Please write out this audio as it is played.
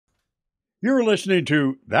You're listening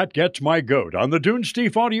to That Gets My Goat on the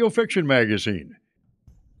Dunesteef Audio Fiction Magazine.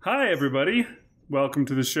 Hi, everybody. Welcome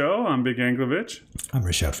to the show. I'm Big Anglovich. I'm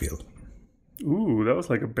Rish Outfield. Ooh, that was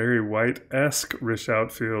like a Barry White-esque Rish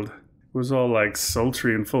Outfield. It was all like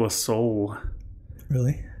sultry and full of soul.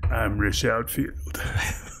 Really? I'm Rish Outfield.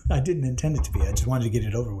 I didn't intend it to be. I just wanted to get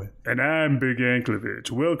it over with. And I'm Big Anglovich.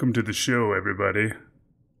 Welcome to the show, everybody.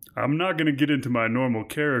 I'm not going to get into my normal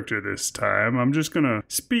character this time. I'm just going to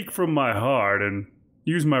speak from my heart and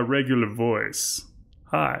use my regular voice.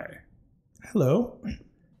 Hi. Hello.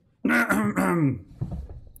 Now,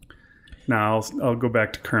 I'll go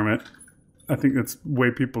back to Kermit. I think that's the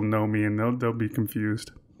way people know me, and they'll be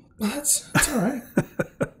confused. Well, that's all right.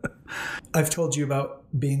 I've told you about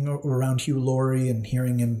being around Hugh Laurie and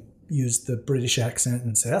hearing him use the British accent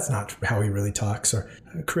and say, that's not how he really talks. Or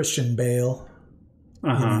Christian Bale.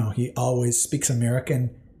 Uh-huh. You know, he always speaks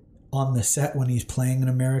American on the set when he's playing an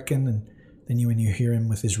American. And then when you hear him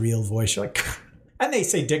with his real voice, you're like... And they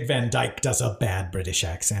say Dick Van Dyke does a bad British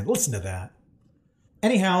accent. Listen to that.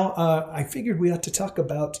 Anyhow, I figured we ought to talk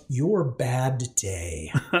about your bad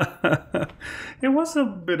day. It was a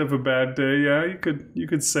bit of a bad day, yeah. You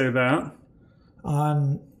could say that.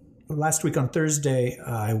 Last week on Thursday,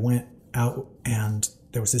 I went out and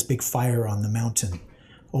there was this big fire on the mountain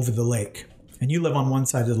over the lake. And you live on one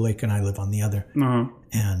side of the lake and I live on the other. Uh-huh.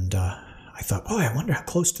 And I thought, boy, I wonder how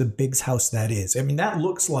close to Big's house that is. I mean, that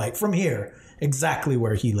looks like, from here, exactly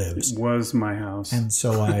where he lives. It was my house. And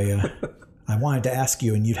so I wanted to ask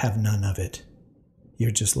you, and you'd have none of it.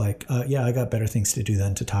 You're just like, yeah, I got better things to do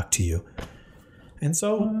than to talk to you. And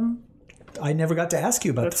so I never got to ask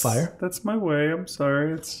you about the fire. That's my way. I'm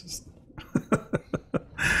sorry. It's just...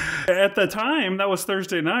 At the time, that was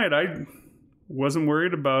Thursday night, I wasn't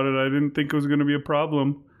worried about it. I didn't think it was going to be a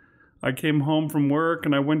problem. I came home from work,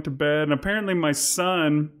 and I went to bed. And apparently my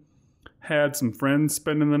son had some friends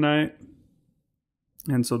spending the night.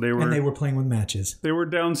 And so they were playing with matches. They were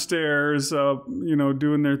downstairs,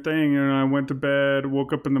 doing their thing. And I went to bed,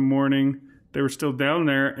 woke up in the morning. They were still down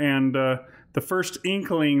there. And the first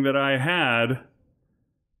inkling that I had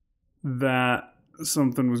that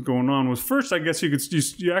something was going on was first, I guess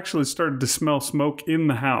you actually started to smell smoke in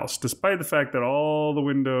the house. Despite the fact that all the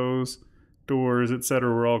windows, doors,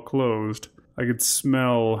 etc. were all closed, I could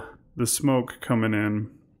smell the smoke coming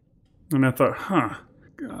in. And I thought, I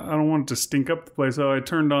don't want it to stink up the place. So I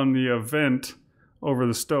turned on the vent over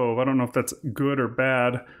the stove. I don't know if that's good or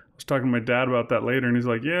bad. I was talking to my dad about that later, and he's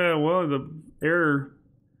like, yeah, well, the air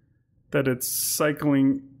that it's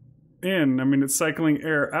cycling in, I mean, it's cycling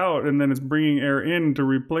air out, and then it's bringing air in to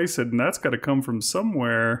replace it, and that's got to come from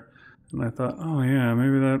somewhere. And I thought, oh, yeah,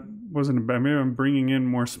 maybe that wasn't bad. Maybe I'm bringing in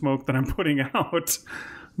more smoke than I'm putting out.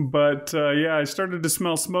 But, yeah, I started to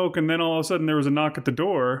smell smoke, and then all of a sudden there was a knock at the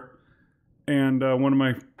door. And one of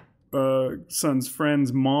my son's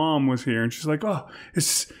friend's mom was here, and she's like, "Oh,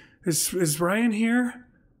 is Ryan here?"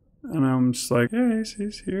 And I'm just like, "Yeah,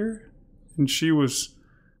 he's here." And she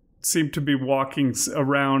seemed to be walking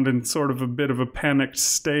around in sort of a bit of a panicked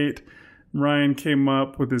state. Ryan came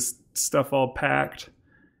up with his stuff all packed,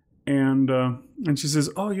 and she says,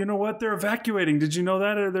 "Oh, you know what? They're evacuating. Did you know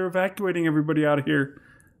that? They're evacuating everybody out of here."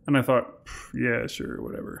 And I thought, "Yeah, sure,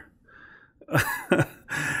 whatever."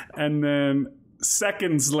 And then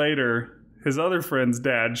seconds later, his other friend's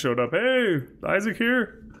dad showed up. "Hey, Isaac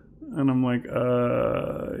here?" And I'm like,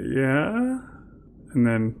 yeah. And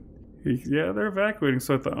then they're evacuating.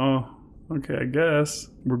 So I thought, oh, okay, I guess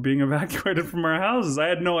we're being evacuated from our houses. I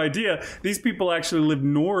had no idea. These people actually live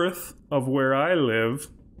north of where I live.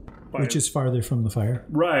 Which is farther from the fire.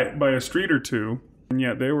 Right, by a street or two. And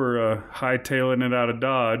yet they were hightailing it out of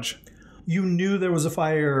Dodge. You knew there was a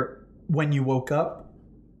fire when you woke up?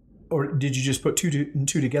 Or did you just put two and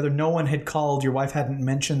two together? No one had called? Your wife hadn't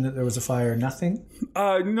mentioned that there was a fire? Nothing?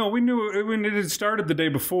 No, we knew it when it had started the day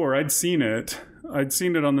before. I'd seen it. I'd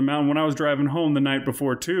seen it on the mountain when I was driving home the night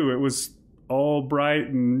before, too. It was all bright,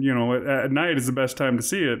 and, at night is the best time to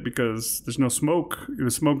see it because there's no smoke. The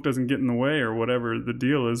smoke doesn't get in the way or whatever the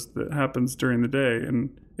deal is that happens during the day,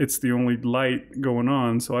 and it's the only light going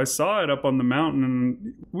on. So I saw it up on the mountain,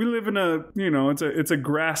 and we live in it's a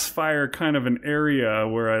grass fire kind of an area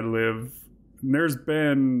where I live. And there's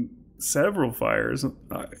been several fires.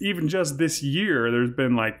 Even just this year, there's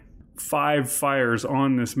been like 5 fires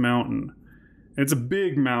on this mountain. It's a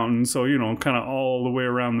big mountain, so, kind of all the way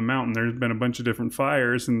around the mountain, there's been a bunch of different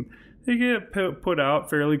fires, and they get put out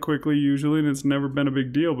fairly quickly usually, and it's never been a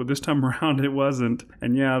big deal, but this time around it wasn't.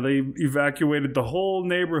 And yeah, they evacuated the whole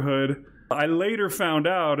neighborhood. I later found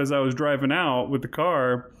out as I was driving out with the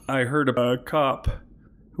car, I heard a cop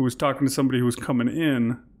who was talking to somebody who was coming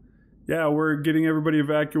in, yeah, we're getting everybody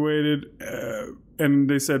evacuated. And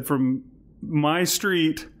they said from my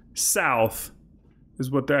street south is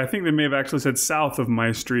what I think they may have actually said south of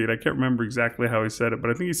my street. I can't remember exactly how he said it, but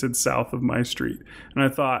I think he said south of my street. And I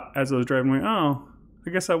thought as I was driving away, oh, I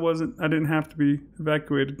guess I didn't have to be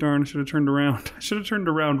evacuated. Darn, I should have turned around. I should have turned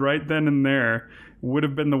around right then and there. Would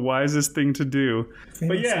have been the wisest thing to do.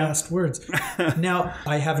 Famous last words. Now,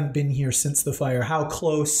 I haven't been here since the fire. How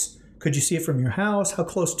close could you see it from your house? How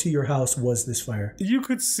close to your house was this fire? You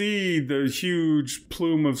could see the huge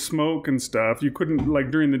plume of smoke and stuff. You couldn't, like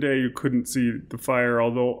during the day, you couldn't see the fire,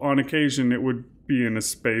 although on occasion it would be in a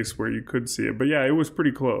space where you could see it. But yeah, it was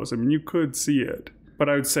pretty close. I mean, you could see it. But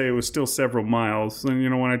I would say it was still several miles. And,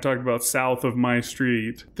 when I talked about south of my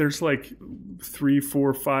street, there's like 3,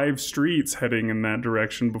 4, 5 streets heading in that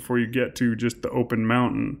direction before you get to just the open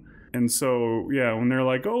mountain. And so, yeah, when they're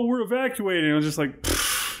like, oh, we're evacuating, I was just like,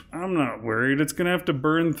 I'm not worried. It's going to have to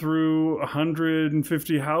burn through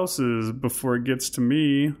 150 houses before it gets to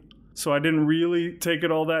me. So I didn't really take it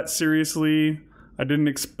all that seriously. I didn't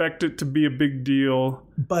expect it to be a big deal.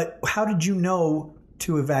 But how did you know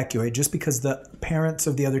to evacuate? Just because the parents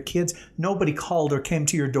of the other kids, nobody called or came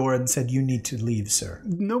to your door and said, you need to leave, sir?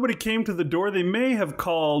 Nobody came to the door. They may have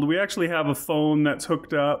called. We actually have a phone that's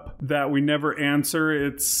hooked up that we never answer.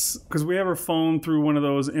 It's because we have our phone through one of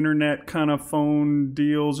those internet kind of phone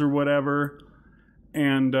deals or whatever.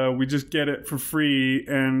 And we just get it for free.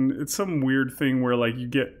 And it's some weird thing where like you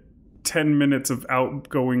get 10 minutes of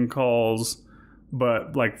outgoing calls,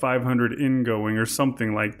 but like 500 ingoing or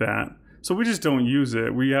something like that. So we just don't use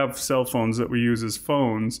it. We have cell phones that we use as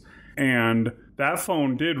phones. And that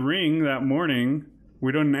phone did ring that morning.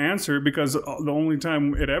 We didn't answer because the only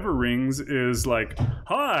time it ever rings is like,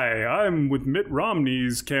 hi, I'm with Mitt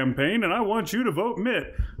Romney's campaign and I want you to vote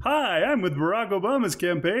Mitt. Hi, I'm with Barack Obama's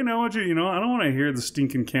campaign. I want you, I don't want to hear the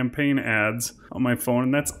stinking campaign ads on my phone.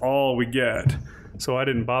 And that's all we get. So I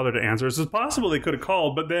didn't bother to answer. So it's possible they could have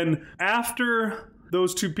called. But then after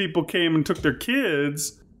those two people came and took their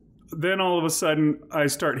kids, then all of a sudden I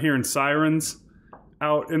start hearing sirens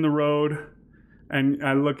out in the road, and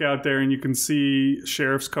I look out there and you can see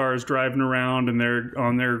sheriff's cars driving around and they're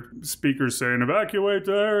on their speakers saying, evacuate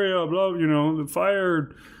the area, blah, the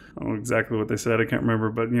fire. I don't know exactly what they said. I can't remember,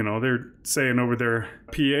 but they're saying over their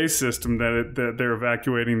PA system that they're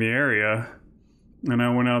evacuating the area. And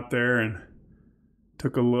I went out there and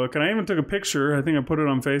took a look, and I even took a picture. I think I put it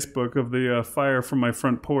on Facebook of the fire from my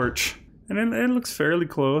front porch. And it looks fairly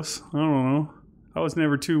close. I don't know. I was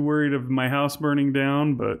never too worried of my house burning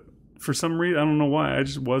down, but for some reason, I don't know why, I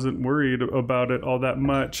just wasn't worried about it all that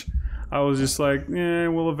much. I was just like,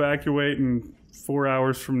 we'll evacuate, and 4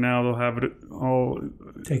 hours from now they'll have it all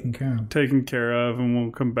taken care of, and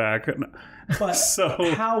we'll come back. But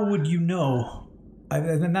so how would you know?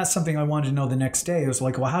 And that's something I wanted to know the next day. It was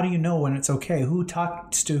like, well, how do you know when it's okay? Who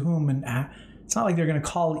talks to whom? And it's not like they're going to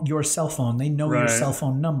call your cell phone. They know your cell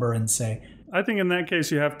phone number and say. I think in that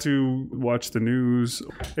case, you have to watch the news.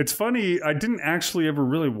 It's funny, I didn't actually ever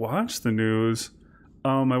really watch the news.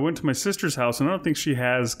 I went to my sister's house, and I don't think she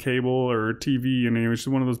has cable or TV. And she's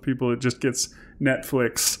one of those people that just gets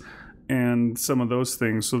Netflix and some of those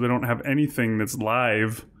things, so they don't have anything that's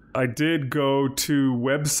live. I did go to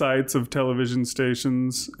websites of television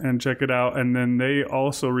stations and check it out, and then they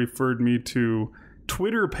also referred me to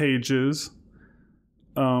Twitter pages.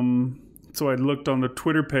 So I looked on the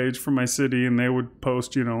Twitter page for my city, and they would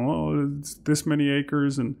post, it's this many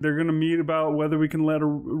acres, and they're going to meet about whether we can let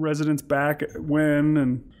residents back when.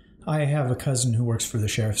 And I have a cousin who works for the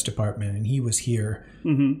sheriff's department, and he was here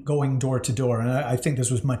going door to door, and I think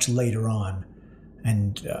this was much later on.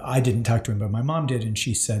 And I didn't talk to him, but my mom did, and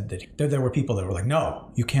she said that there were people that were like,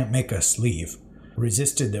 no, you can't make us leave.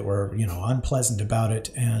 Resisted, that were, unpleasant about it.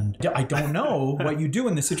 And I don't know what you do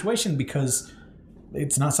in this situation, because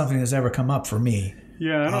it's not something that's ever come up for me.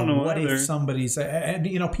 Yeah, I don't know what either. If somebody's,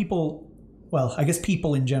 people, well, I guess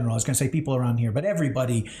people in general, I was going to say people around here, but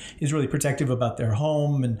everybody is really protective about their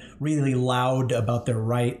home and really loud about their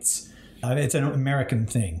rights. It's an American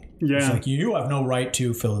thing. Yeah. It's like, you have no right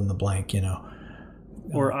to fill in the blank,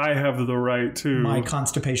 Or I have the right to. My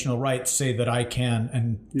constitutional rights say that I can,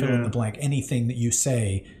 and fill in the blank. Anything that you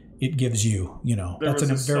say, it gives you, That's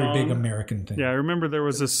a very big American thing. Yeah, I remember there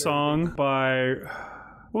was a song by,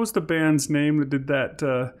 what was the band's name that did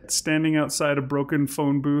that, standing outside a broken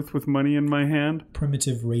phone booth with money in my hand?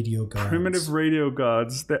 Primitive Radio Gods. Primitive Radio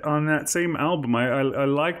Gods. On that same album, I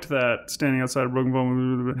liked that, standing outside a broken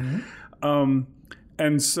phone booth.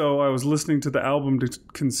 And so I was listening to the album to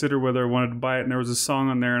consider whether I wanted to buy it, and there was a song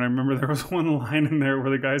on there, and I remember there was one line in there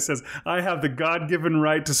where the guy says, I have the God-given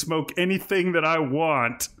right to smoke anything that I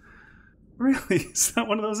want. Really? Is that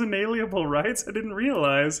one of those inalienable rights? I didn't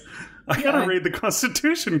realize. I gotta read the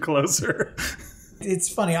Constitution closer.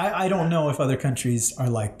 It's funny. I don't know if other countries are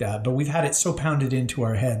like that, but we've had it so pounded into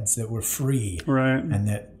our heads that we're free. Right. And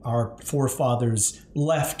that our forefathers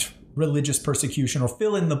left religious persecution or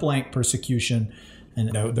fill in the blank persecution, and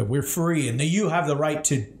that we're free and that you have the right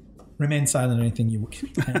to remain silent on anything you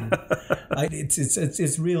can.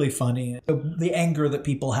 It's really funny. The anger that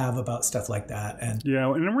people have about stuff like that. And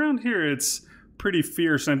around here it's pretty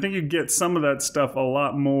fierce. And I think you get some of that stuff a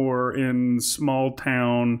lot more in small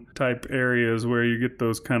town type areas where you get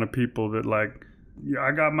those kind of people that like,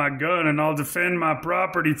 I got my gun and I'll defend my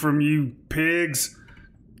property from you pigs.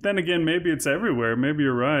 Then again, maybe it's everywhere. Maybe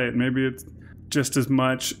you're right. Maybe it's just as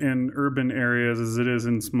much in urban areas as it is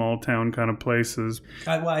in small town kind of places.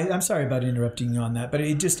 I'm sorry about interrupting you on that, but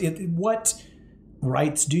what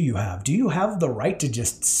rights do you have? Do you have the right to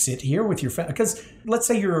just sit here with your family? Because let's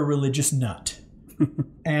say you're a religious nut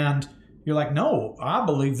and you're like, no, I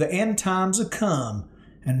believe the end times have come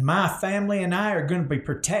and my family and I are going to be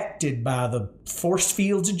protected by the force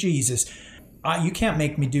fields of Jesus. You can't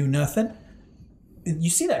make me do nothing.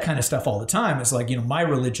 You see that kind of stuff all the time. It's like, my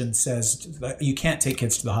religion says that you can't take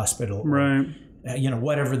kids to the hospital. Right. Or,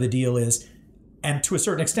 whatever the deal is. And to a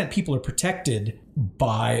certain extent, people are protected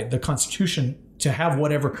by the Constitution to have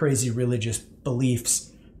whatever crazy religious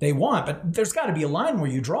beliefs they want. But there's got to be a line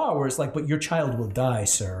where you draw where it's like, but your child will die,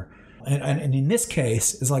 sir. And in this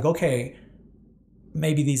case, it's like, okay,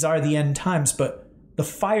 maybe these are the end times, but the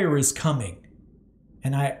fire is coming.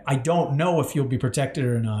 And I don't know if you'll be protected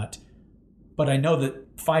or not. But I know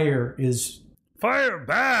that fire is... Fire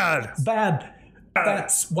bad! Bad.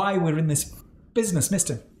 That's why we're in this business,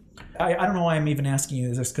 mister. I don't know why I'm even asking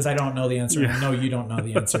you this, because I don't know the answer. Yeah. I know you don't know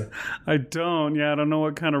the answer. I don't. Yeah, I don't know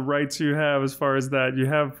what kind of rights you have as far as that. You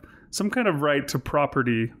have some kind of right to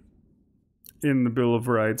property in the Bill of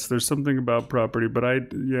Rights. There's something about property, but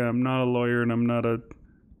I'm not a lawyer and I'm not a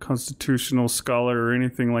constitutional scholar or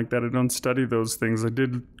anything like that. I don't study those things. I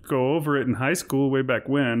did go over it in high school way back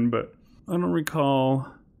when, but I don't recall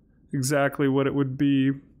exactly what it would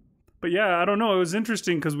be. But yeah, I don't know. It was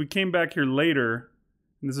interesting because we came back here later.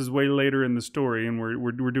 And this is way later in the story, and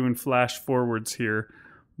we're doing flash forwards here.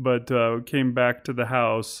 But we came back to the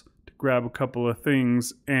house to grab a couple of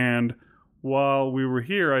things. And while we were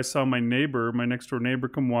here, I saw my next door neighbor,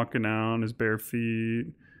 come walking out on his bare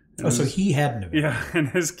feet. So he hadn't have. Yeah, and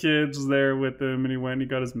his kid was there with him, and he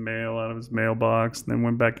got his mail out of his mailbox, and then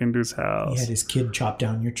went back into his house. He had his kid chop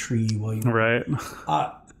down your tree while you... Right.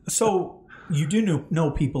 So you do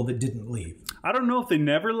know people that didn't leave. I don't know if they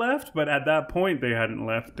never left, but at that point they hadn't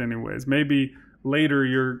left anyways. Maybe later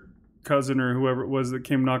your cousin or whoever it was that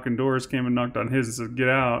came knocking doors came and knocked on his and said, get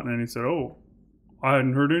out. And he said, oh, I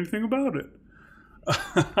hadn't heard anything about it.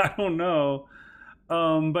 I don't know.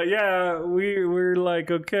 But yeah, we're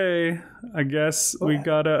like, okay, I guess we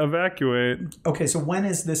gotta evacuate. Okay, so when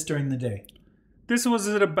is this during the day? This was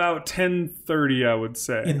at about 10:30, I would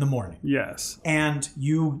say. In the morning? Yes. And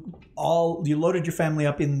you loaded your family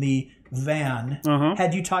up in the van. Uh-huh.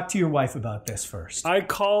 Had you talked to your wife about this first? I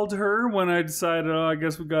called her when I decided, I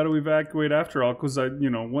guess we got to evacuate after all, because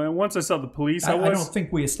once I saw the police, I don't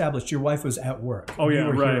think we established your wife was at work. Oh yeah, you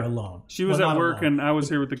were right. Here alone. She was at work, and I was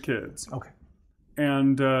here with the kids. Okay.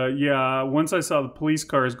 And once I saw the police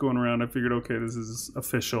cars going around, I figured, okay, this is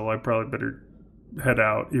official. I probably better head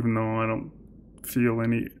out, even though I don't feel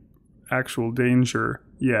any actual danger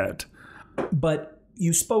yet. But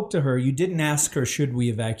you spoke to her. You didn't ask her, should we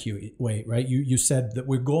evacuate, right? You said that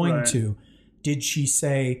we're going to. Did she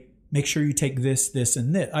say, make sure you take this, this,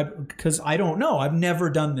 and this? Because I don't know. I've never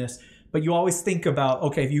done this. But you always think about,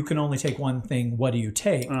 okay, if you can only take one thing, what do you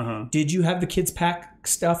take? Uh-huh. Did you have the kids pack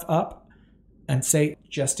stuff up and say,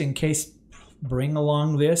 just in case, bring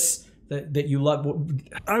along this that you love?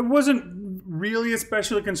 I wasn't really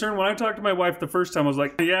especially concerned. When I talked to my wife the first time, I was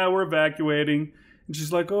like, yeah, we're evacuating. And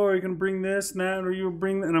she's like, oh, are you going to bring this and that? Or you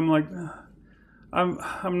bring that? And I'm like,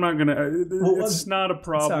 I'm not going to. It's not a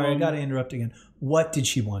problem. Sorry, I got to interrupt again. What did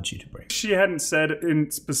she want you to bring? She hadn't said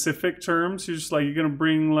in specific terms. She was just like, you're going to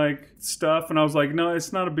bring like stuff? And I was like, no,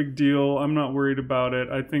 it's not a big deal. I'm not worried about it.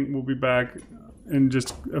 I think we'll be back in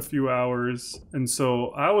just a few hours. And so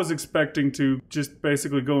I was expecting to just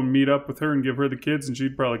basically go and meet up with her and give her the kids, and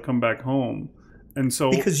she'd probably come back home. And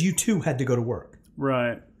so because you too had to go to work.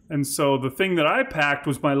 Right. And so the thing that I packed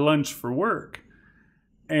was my lunch for work.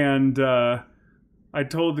 And I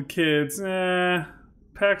told the kids,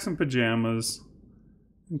 pack some pajamas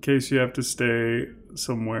in case you have to stay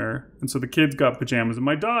somewhere. And so the kids got pajamas. And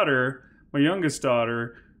my daughter, my youngest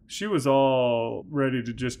daughter, she was all ready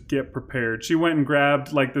to just get prepared. She went and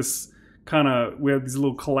grabbed like this we had these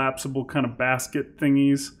little collapsible kind of basket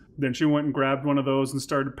thingies. Then she went and grabbed one of those and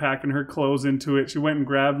started packing her clothes into it. She went and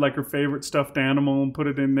grabbed like her favorite stuffed animal and put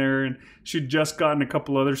it in there. And she'd just gotten a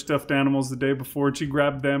couple other stuffed animals the day before. And she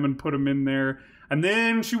grabbed them and put them in there. And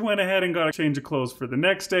then she went ahead and got a change of clothes for the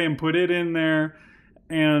next day and put it in there.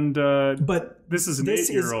 And but this is an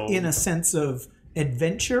 8-year-old. Is in a sense of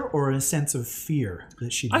adventure or a sense of fear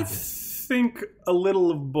that she did I think a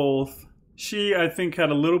little of both. She, I think,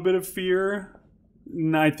 had a little bit of fear.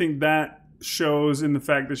 And I think that shows in the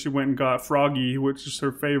fact that she went and got Froggy, which is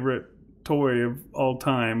her favorite toy of all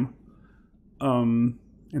time. And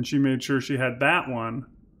she made sure she had that one.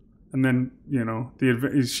 And then,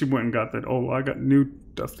 she went and got that. Oh, I got new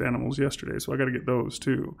stuffed animals yesterday, so I got to get those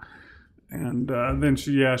too. And then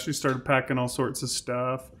she started packing all sorts of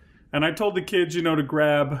stuff. And I told the kids, to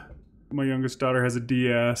grab. My youngest daughter has a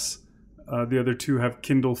DS. The other two have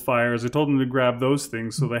Kindle Fires. I told them to grab those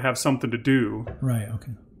things so they have something to do. Right,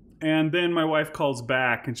 okay. And then my wife calls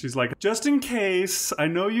back and she's like, just in case, I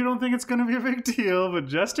know you don't think it's going to be a big deal, but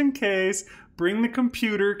just in case, bring the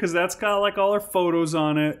computer because that's got like all our photos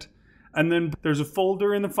on it. And then there's a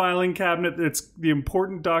folder in the filing cabinet. It's the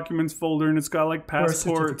important documents folder, and it's got like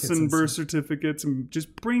passports and birth certificates. And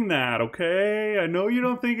just bring that, okay? I know you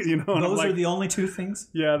don't think, Those are the only two things?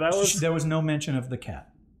 Yeah, There was no mention of the cat.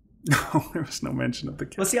 No, there was no mention of the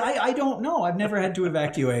cat. Well, see, I don't know. I've never had to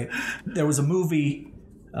evacuate. There was a movie...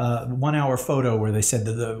 1 hour photo where they said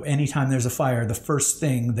that anytime there's a fire, the first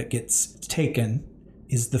thing that gets taken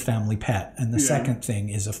is the family pet, and the second thing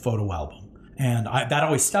is a photo album. And that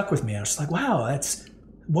always stuck with me. I was like, wow,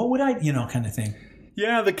 what would I, kind of thing.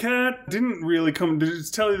 Yeah, the cat didn't really come.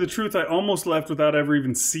 To tell you the truth, I almost left without ever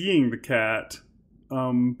even seeing the cat.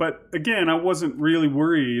 But again, I wasn't really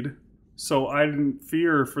worried, so I didn't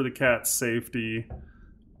fear for the cat's safety.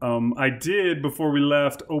 I did, before we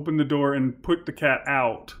left, open the door and put the cat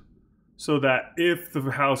out so that if the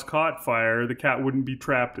house caught fire, the cat wouldn't be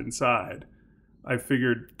trapped inside. I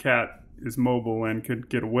figured cat is mobile and could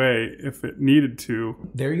get away if it needed to.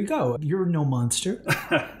 There you go. You're no monster.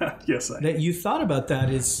 Yes, I am. That you thought about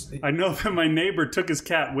that is... I know that my neighbor took his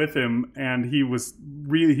cat with him, and he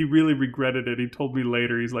really regretted it. He told me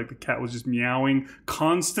later, he's like, the cat was just meowing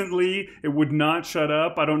constantly. It would not shut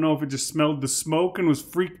up. I don't know if it just smelled the smoke and was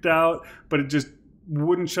freaked out, but it just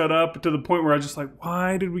wouldn't shut up to the point where I was just like,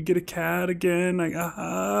 why did we get a cat again? Like,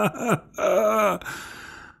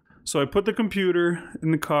 So I put the computer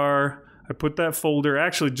in the car. I put that folder. I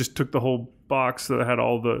actually just took the whole box that had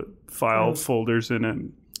all the file folders in it.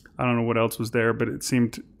 I don't know what else was there, but it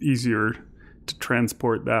seemed easier to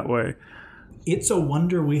transport that way. It's a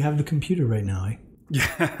wonder we have the computer right now, eh?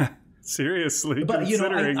 Yeah, seriously. But,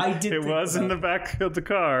 considering I did it was in the back of the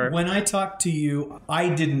car. When I talked to you, I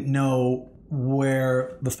didn't know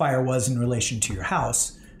where the fire was in relation to your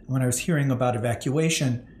house. When I was hearing about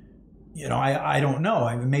evacuation, I don't know.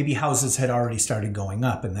 I mean, maybe houses had already started going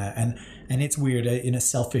up and that. And it's weird. In a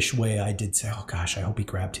selfish way, I did say, oh, gosh, I hope he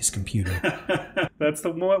grabbed his computer. That's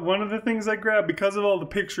one of the things I grabbed because of all the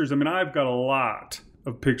pictures. I mean, I've got a lot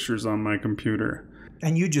of pictures on my computer.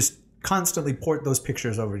 And you just constantly port those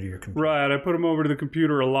pictures over to your computer. Right. I put them over to the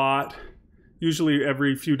computer a lot, usually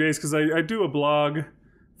every few days, because I do a blog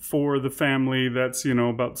for the family that's,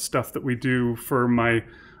 about stuff that we do for my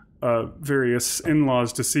various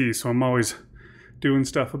in-laws to see. So I'm always doing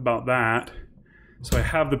stuff about that. So I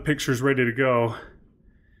have the pictures ready to go.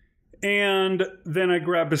 And then I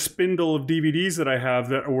grabbed a spindle of DVDs that I have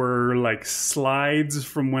that were like slides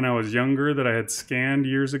from when I was younger that I had scanned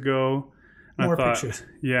years ago. And More I thought, pictures.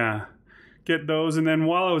 Yeah, get those. And then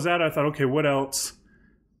while I was at it, I thought, okay, what else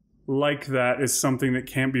like that is something that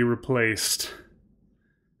can't be replaced?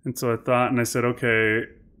 And so I thought, and I said, okay,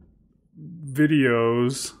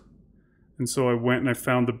 videos. And so I went and I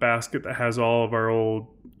found the basket that has all of our old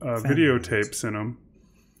videotapes in them.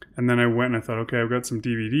 And then I went and I thought, okay, I've got some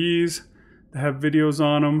DVDs that have videos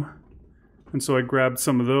on them. And so I grabbed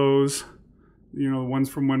some of those, ones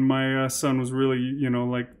from when my son was really,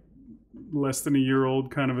 like less than a year old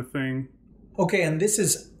kind of a thing. Okay, and this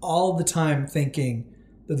is all the time thinking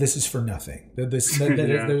that this is for nothing. That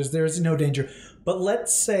Yeah. there's no danger. But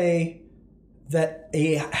let's say that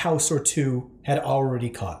a house or two had already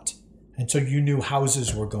caught. And so you knew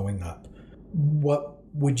houses were going up. What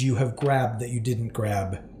would you have grabbed that you didn't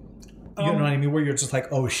grab? You know what I mean? Where you're just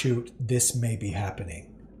like, oh, shoot, this may be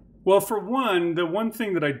happening. Well, for one, the one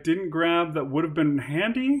thing that I didn't grab that would have been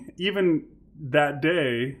handy, even that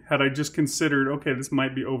day, had I just considered, okay, this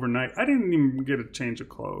might be overnight. I didn't even get a change of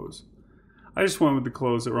clothes. I just went with the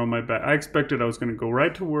clothes that were on my back. I expected I was going to go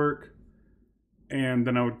right to work And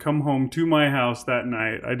then I would come home to my house that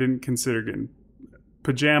night. I didn't consider getting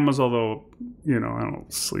pajamas, although, I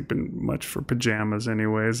don't sleep in much for pajamas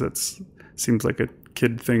anyways. That's seems like a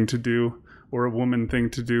kid thing to do, or a woman thing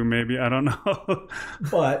to do, maybe. I don't know.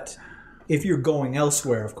 But if you're going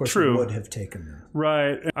elsewhere, of course, you would have taken them.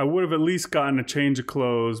 Right. I would have at least gotten a change of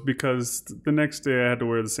clothes, because the next day I had to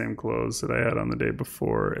wear the same clothes that I had on the day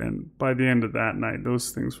before. And by the end of that night,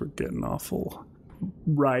 those things were getting awful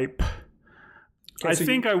ripe. Okay, I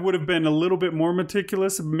think I would have been a little bit more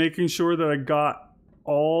meticulous of making sure that I got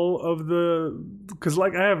all of because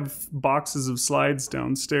I have boxes of slides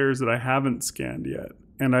downstairs that I haven't scanned yet.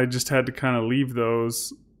 And I just had to kind of leave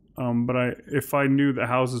those. But if I knew that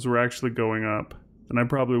houses were actually going up, then I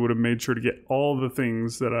probably would have made sure to get all the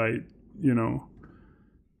things that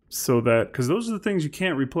so that, because those are the things you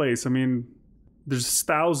can't replace. I mean, there's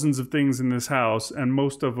thousands of things in this house, and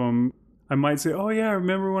most of them I might say, oh yeah, I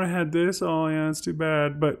remember when I had this. Oh yeah, it's too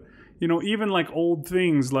bad. But, even like old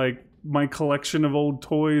things, like my collection of old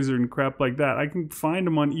toys and crap like that, I can find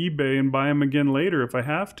them on eBay and buy them again later if I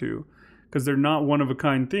have to, because they're not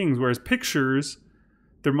one-of-a-kind things. Whereas pictures,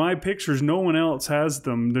 they're my pictures. No one else has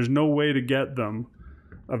them. There's no way to get them.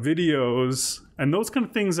 Videos and those kind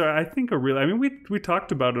of things I think are really, I mean, we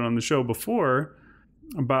talked about it on the show before,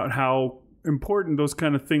 about how important those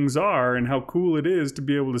kind of things are and how cool it is to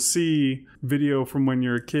be able to see video from when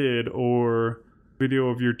you're a kid, or video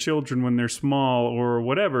of your children when they're small, or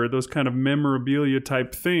whatever. Those kind of memorabilia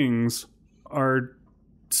type things are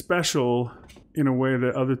special in a way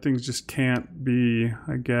that other things just can't be,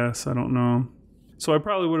 I guess. I don't know. So I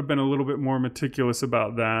probably would have been a little bit more meticulous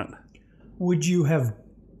about that. Would you have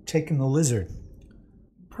taken the lizard?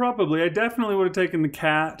 Probably. I definitely would have taken the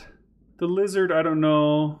cat. The lizard, I don't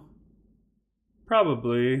know.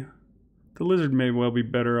 Probably. The lizard may well be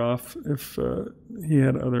better off if he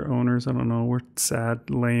had other owners. I don't know. We're sad,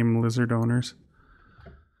 lame lizard owners.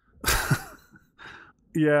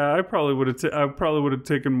 Yeah, I probably would have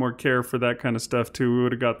taken more care for that kind of stuff too. We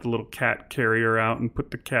would have got the little cat carrier out and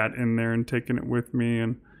put the cat in there and taken it with me,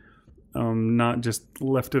 and not just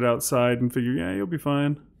left it outside and figured, yeah, you'll be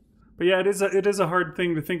fine. But yeah, it is a hard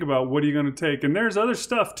thing to think about. What are you going to take? And there's other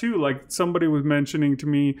stuff too. Like somebody was mentioning to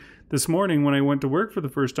me this morning when I went to work for the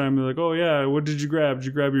first time. They're like, "Oh yeah, what did you grab? Did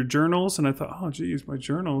you grab your journals?" And I thought, "Oh geez, my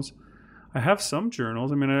journals. I have some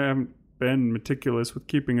journals. I mean, I haven't been meticulous with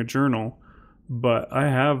keeping a journal, but I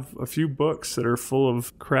have a few books that are full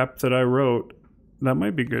of crap that I wrote. That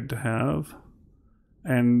might be good to have."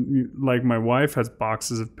 And like my wife has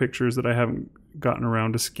boxes of pictures that I haven't gotten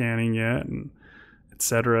around to scanning yet, and et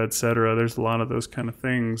cetera, et cetera. There's a lot of those kind of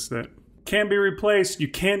things that can't be replaced. You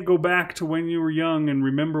can't go back to when you were young and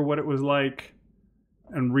remember what it was like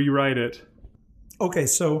and rewrite it. Okay,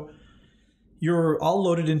 so you're all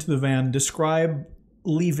loaded into the van. Describe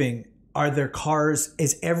leaving. Are there cars?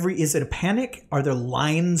 Is it a panic? Are there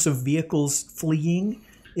lines of vehicles fleeing?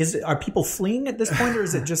 Are people fleeing at this point, or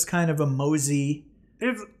is it just kind of a mosey?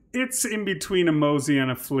 It's in between a mosey and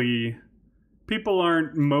a flee. People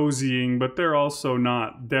aren't moseying, but they're also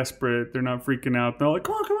not desperate. They're not freaking out. They're like,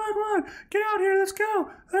 come on, get out here, let's go.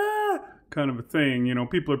 Ah! Kind of a thing.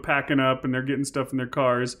 People are packing up and they're getting stuff in their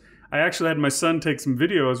cars. I actually had my son take some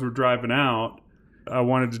video as we're driving out. I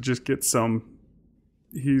wanted to just get some.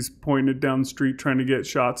 He's pointing it down the street trying to get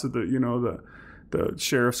shots of the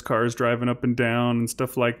sheriff's cars driving up and down and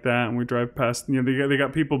stuff like that. And we drive past, they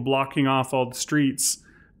got people blocking off all the streets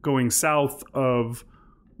going south of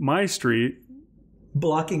my street.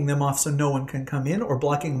 Blocking them off so no one can come in, or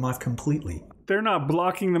blocking them off completely? They're not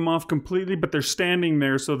blocking them off completely, but they're standing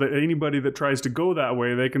there so that anybody that tries to go that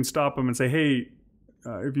way, they can stop them and say, hey,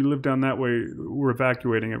 if you live down that way, we're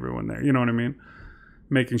evacuating everyone there. You know what I mean?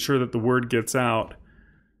 Making sure that the word gets out.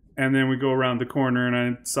 And then we go around the corner, and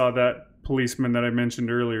I saw that policeman that I mentioned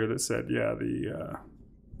earlier that said, yeah, the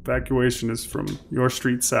evacuation is from your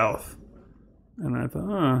street south. And I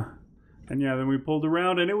thought, And yeah, then we pulled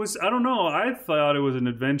around, and it was, I don't know, I thought it was an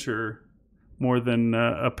adventure more than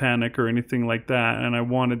a panic or anything like that.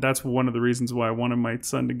 And that's one of the reasons why I wanted my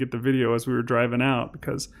son to get the video as we were driving out,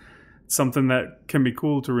 because it's something that can be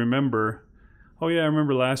cool to remember. Oh yeah, I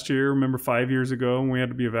remember last year, remember 5 years ago when we had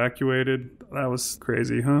to be evacuated. That was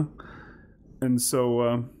crazy, huh? And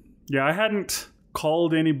so, yeah, I hadn't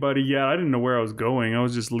called anybody yet. I didn't know where I was going. I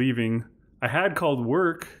was just leaving. I had called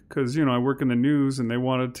work because, I work in the news, and they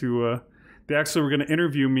wanted to, they actually were going to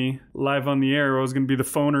interview me live on the air. It was going to be the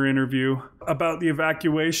phoner interview about the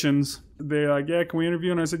evacuations. They're like, yeah, can we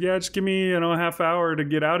interview? And I said, yeah, just give me, a half hour to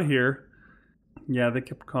get out of here. Yeah, they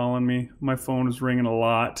kept calling me. My phone was ringing a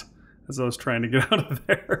lot as I was trying to get out of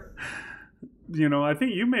there. I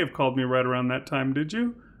think you may have called me right around that time, did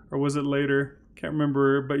you? Or was it later? Can't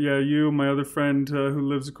remember. But yeah, you, my other friend who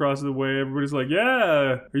lives across the way, everybody's like,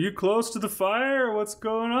 yeah, are you close to the fire? What's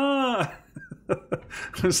going on?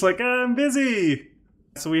 It's like, I'm busy.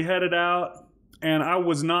 So we headed out, and I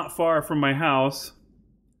was not far from my house.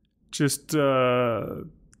 Just 2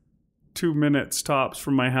 minutes tops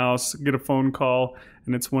from my house. Get a phone call,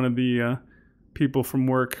 and it's one of the people from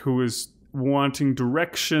work who is wanting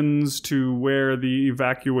directions to where the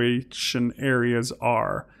evacuation areas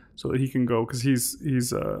are so that he can go, because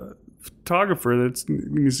he's a photographer that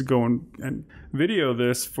needs to go and video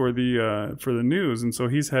this for the news, and so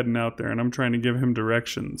he's heading out there, and I'm trying to give him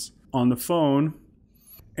directions on the phone.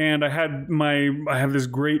 And I have this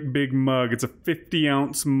great big mug. It's a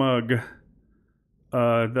 50-ounce mug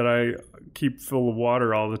that I keep full of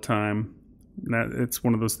water all the time. It's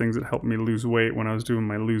one of those things that helped me lose weight when I was doing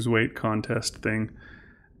my lose weight contest thing.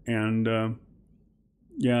 And I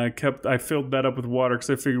filled that up with water because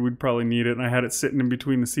I figured we'd probably need it. And I had it sitting in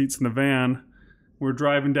between the seats in the van. We're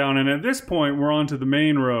driving down, and at this point, we're onto the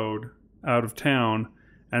main road out of town.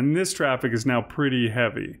 And this traffic is now pretty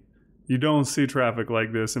heavy. You don't see traffic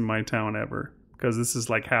like this in my town ever, because this is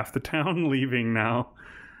like half the town leaving now.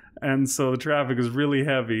 And so the traffic is really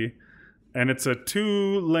heavy. And it's a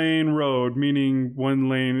 2-lane road, meaning 1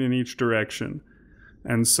 lane in each direction.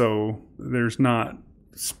 And so there's not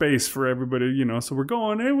space for everybody, So we're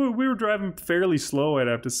going, we were driving fairly slow, I'd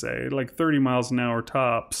have to say, like 30 miles an hour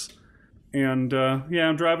tops. And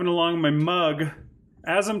I'm driving along my mug.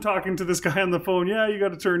 As I'm talking to this guy on the phone, you got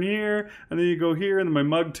to turn here, and then you go here, and then my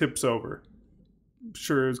mug tips over. I'm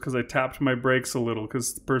sure it was because I tapped my brakes a little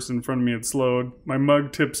because the person in front of me had slowed. My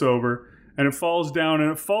mug tips over, and it falls down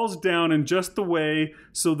in just the way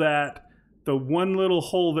so that the one little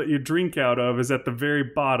hole that you drink out of is at the very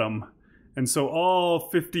bottom. And so all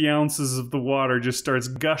 50 ounces of the water just starts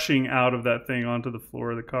gushing out of that thing onto the floor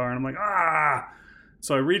of the car. And I'm like, ah!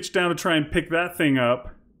 So I reach down to try and pick that thing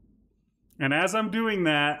up. And as I'm doing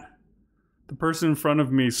that, the person in front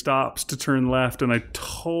of me stops to turn left, and I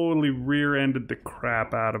totally rear-ended the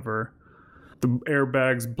crap out of her. The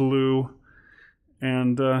airbags blew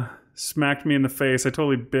and smacked me in the face. I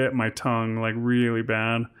totally bit my tongue, like really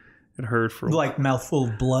bad. It hurt for like mouthful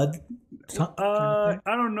of blood. I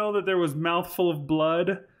don't know that there was mouthful of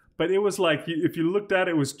blood, but it was like, if you looked at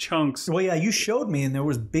it, it was chunks. Well, yeah, you showed me, and there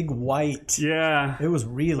was big white. Yeah. It was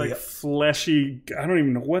really like fleshy. I don't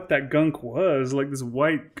even know what that gunk was. Like this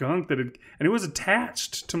white gunk and it was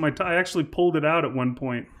attached to my tongue. I actually pulled it out at one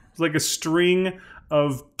point. It was like a string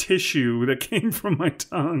of tissue that came from my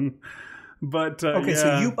tongue. But okay,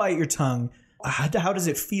 so you bite your tongue. How does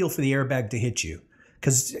it feel for the airbag to hit you?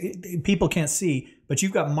 Because people can't see, but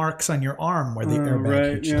you've got marks on your arm where the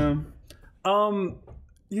airbag hit you.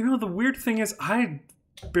 The weird thing is I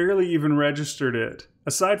barely even registered it.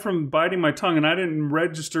 Aside from biting my tongue, and I didn't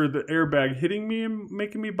register the airbag hitting me and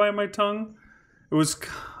making me bite my tongue.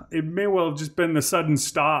 It may well have just been the sudden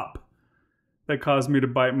stop that caused me to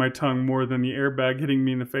bite my tongue more than the airbag hitting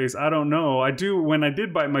me in the face. I don't know. When I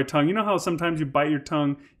did bite my tongue, you know how sometimes you bite your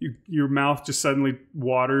tongue, your mouth just suddenly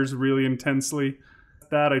waters really intensely?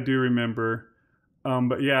 That I do remember.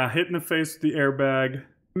 But yeah, hit in the face with the airbag.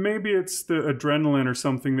 Maybe it's the adrenaline or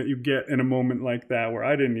something that you get in a moment like that where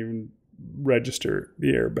I didn't even register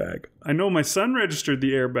the airbag. I know my son registered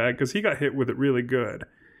the airbag because he got hit with it really good.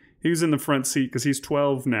 He was in the front seat because he's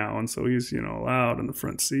 12 now, and so he's, allowed in the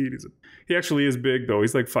front seat. He actually is big, though.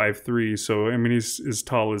 He's like 5'3", so, I mean, he's as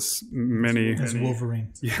tall as many... As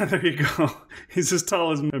Wolverine. Yeah, there you go. He's as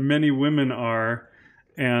tall as many women are.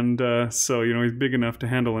 And so, he's big enough to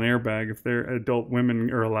handle an airbag. If they're adult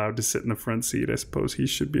women are allowed to sit in the front seat, I suppose he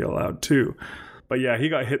should be allowed too. But yeah, he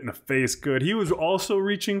got hit in the face good. He was also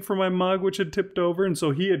reaching for my mug, which had tipped over. And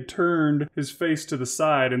so he had turned his face to the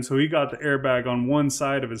side. And so he got the airbag on one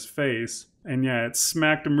side of his face. And yeah, it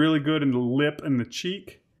smacked him really good in the lip and the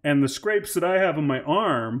cheek. And the scrapes that I have on my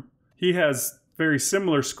arm, he has very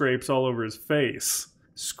similar scrapes all over his face.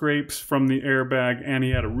 Scrapes from the airbag, and he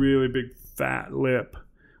had a really big fat lip.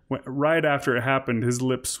 Right after it happened, his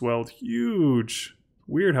lip swelled huge.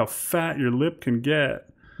 Weird how fat your lip can get.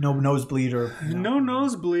 No nosebleed or... No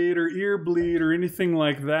nosebleed or ear bleed or anything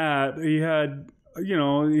like that. He had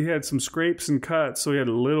some scrapes and cuts, so he had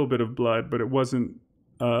a little bit of blood, but it wasn't,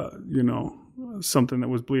 something that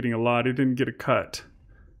was bleeding a lot. He didn't get a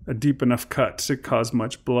deep enough cut to cause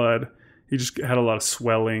much blood. He just had a lot of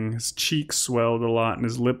swelling. His cheeks swelled a lot, and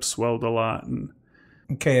his lips swelled a lot.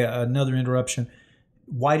 Okay, another interruption.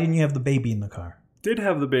 Why didn't you have the baby in the car? Did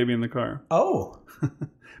have the baby in the car. Oh.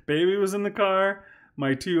 Baby was in the car.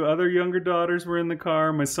 My 2 other younger daughters were in the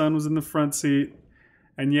car. My son was in the front seat.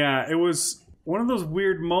 And yeah, it was one of those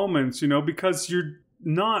weird moments, because you're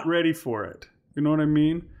not ready for it. You know what I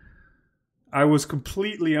mean? I was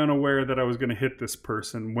completely unaware that I was going to hit this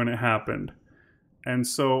person when it happened. And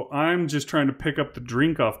so I'm just trying to pick up the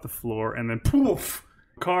drink off the floor, and then poof,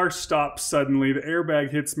 car stops suddenly. The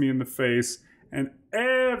airbag hits me in the face, and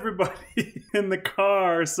everybody in the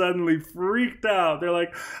car suddenly freaked out. They're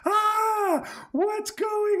like, what's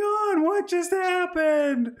going on? What just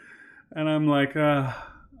happened? And I'm like,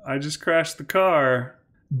 I just crashed the car.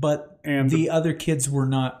 But the other kids were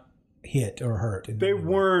not hit or hurt. They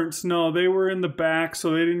weren't. No, they were in the back,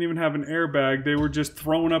 so they didn't even have an airbag. They were just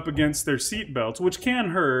thrown up against their seatbelts, which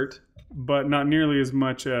can hurt, but not nearly as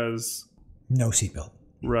much as... No seatbelt.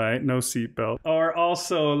 Right, no seatbelt. Or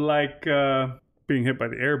also like being hit by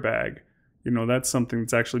the airbag. That's something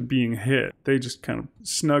that's actually being hit. They just kind of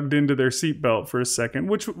snugged into their seatbelt for a second,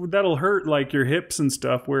 which that'll hurt like your hips and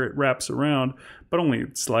stuff where it wraps around, but only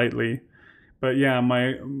slightly. But yeah,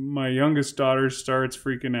 my youngest daughter starts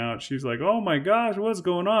freaking out. She's like, oh my gosh, what's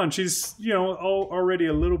going on? She's, already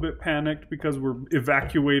a little bit panicked because we're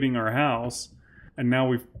evacuating our house. And now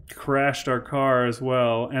we've crashed our car as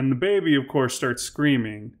well. And the baby, of course, starts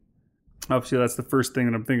screaming. Obviously, that's the first thing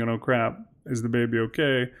that I'm thinking, oh crap, is the baby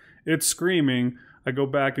okay? It's screaming. I go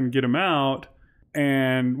back and get him out.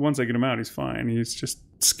 And once I get him out, he's fine. He's just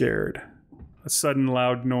scared. A sudden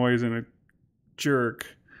loud noise and a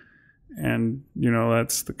jerk. And,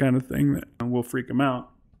 that's the kind of thing that will freak him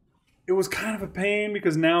out. It was kind of a pain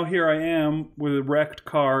because now here I am with a wrecked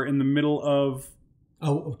car in the middle of...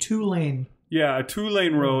 Oh, 2-lane. Yeah, a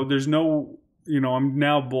 2-lane road. There's no, I'm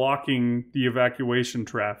now blocking the evacuation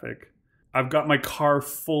traffic. I've got my car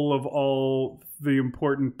full of all the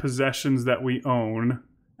important possessions that we own.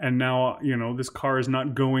 And now, this car is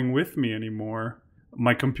not going with me anymore.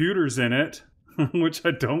 My computer's in it, which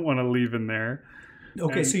I don't want to leave in there.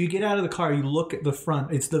 Okay, so you get out of the car, you look at the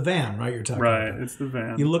front. It's the van, right? You're talking about. Right, it's the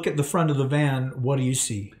van. You look at the front of the van. What do you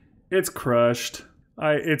see? It's crushed.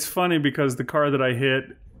 It's funny because the car that I hit,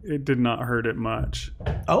 it did not hurt it much.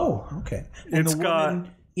 Oh, okay. And the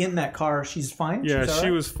woman in that car, she's fine? Yeah, she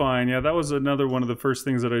was fine. Yeah, that was another one of the first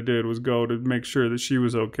things that I did was go to make sure that she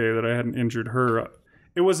was okay, that I hadn't injured her.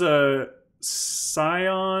 It was a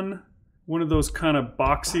Scion, one of those kind of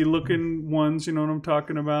boxy looking ones, you know what I'm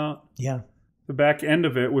talking about? Yeah. The back end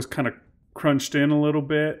of it was kind of crunched in a little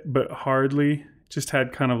bit, but hardly. Just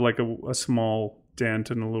had kind of like a small dent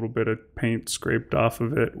and a little bit of paint scraped off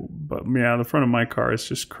of it. But yeah, the front of my car is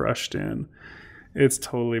just crushed in. It's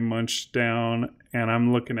totally munched down, and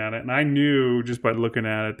I'm looking at it. And I knew just by looking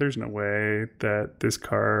at it, there's no way that this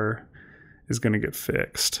car is going to get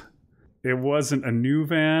fixed. It wasn't a new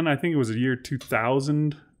van. I think it was a year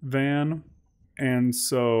 2000 van. And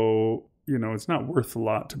so, it's not worth a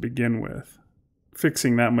lot to begin with.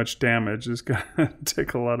 Fixing that much damage is going to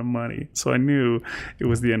take a lot of money. So I knew it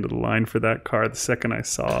was the end of the line for that car the second I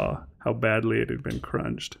saw how badly it had been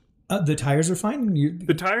crunched. The tires are fine?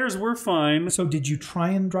 The tires were fine. So did you try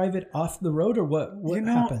and drive it off the road, or what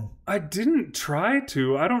happened? I didn't try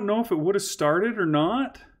to. I don't know if it would have started or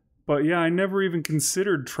not. But yeah, I never even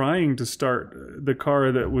considered trying to start the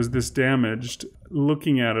car that was this damaged.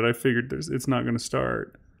 Looking at it, I figured it's not going to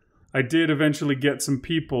start. I did eventually get some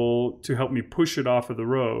people to help me push it off of the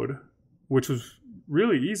road, which was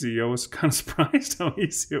really easy. I was kind of surprised how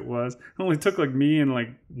easy it was. It only took like me and like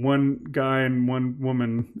one guy and one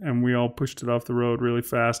woman, and we all pushed it off the road really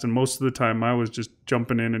fast. And most of the time I was just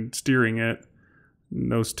jumping in and steering it. And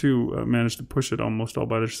those two managed to push it almost all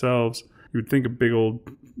by themselves. You would think a big old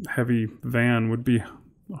heavy van would be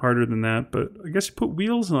harder than that, but I guess you put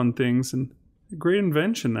wheels on things, and a great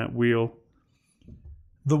invention, that wheel.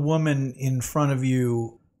 The woman in front of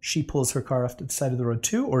you, she pulls her car off to the side of the road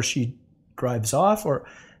too, or she drives off, or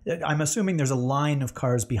I'm assuming there's a line of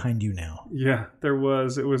cars behind you now. Yeah, there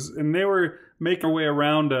was. And they were making their way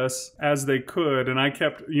around us as they could, and I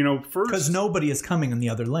kept, first... Because nobody is coming in the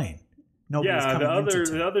other lane. Yeah,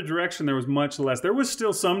 the other direction, there was much less. There was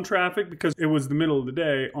still some traffic because it was the middle of the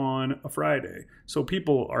day on a Friday. So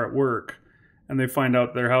people are at work, and they find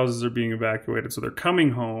out their houses are being evacuated. So they're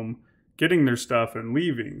coming home, getting their stuff, and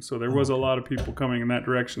leaving. So there was a lot of people coming in that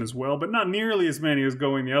direction as well, but not nearly as many as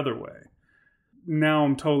going the other way. Now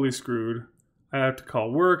I'm totally screwed. I have to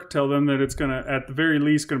call work, tell them that it's going to, at the very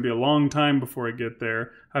least, going to be a long time before I get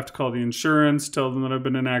there. I have to call the insurance, tell them that I've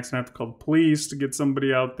been in an accident. I have to call the police to get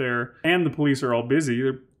somebody out there. And the police are all busy.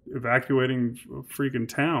 They're evacuating a freaking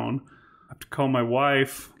town. I have to call my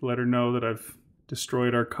wife, let her know that I've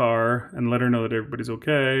destroyed our car, and let her know that everybody's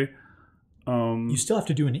okay. You still have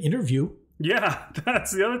to do an interview. Yeah,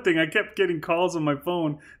 that's the other thing. I kept getting calls on my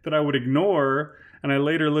phone that I would ignore, and I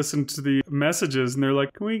later listened to the messages, and they're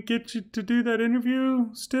like, "Can we get you to do that interview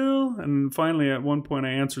still?" And finally, at one point, I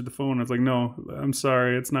answered the phone. I was like, "No, I'm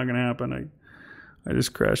sorry, it's not going to happen. I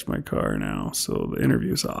just crashed my car now, so the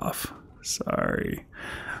interview's off. Sorry."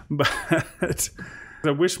 But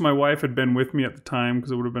I wish my wife had been with me at the time,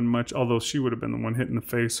 because it would have been much, although she would have been the one hit in the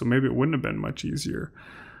face, so maybe it wouldn't have been much easier.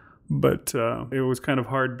 But it was kind of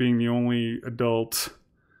hard being the only adult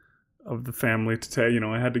of the family to tell.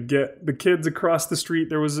 I had to get the kids across the street.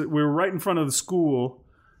 We were right in front of the school,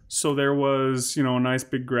 so there was, a nice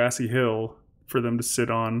big grassy hill for them to sit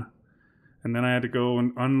on. And then I had to go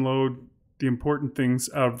and unload the important things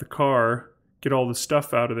out of the car, get all the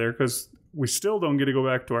stuff out of there, because we still don't get to go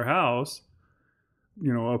back to our house.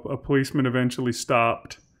 A policeman eventually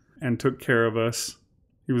stopped and took care of us.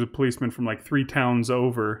 He was a policeman from like 3 towns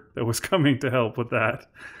over that was coming to help with that.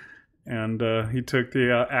 And he took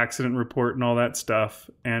the accident report and all that stuff.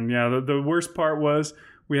 And yeah, the worst part was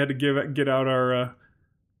we had to get out our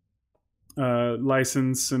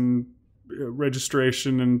license and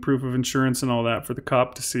registration and proof of insurance and all that for the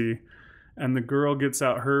cop to see. And the girl gets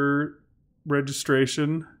out her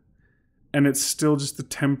registration, and it's still just a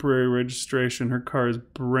temporary registration. Her car is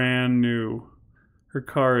brand new. Her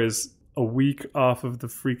car is a week off of the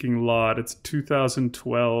freaking lot. It's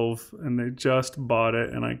 2012, and they just bought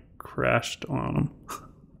it, and I crashed on them.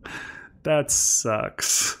 That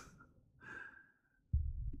sucks.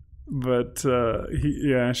 But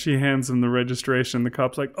she hands him the registration. The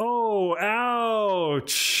cop's like, "Oh,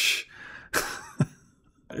 ouch."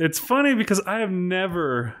 It's funny because I have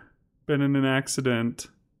never been in an accident.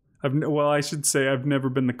 I should say I've never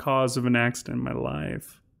been the cause of an accident in my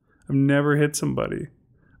life. I've never hit somebody.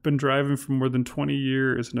 I've been driving for more than 20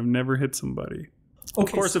 years and I've never hit somebody. Okay,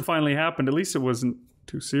 of course, it finally happened. At least it wasn't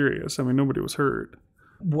too serious. I mean, nobody was hurt.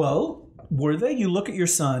 Well, were they? You look at your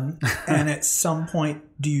son, and at some point,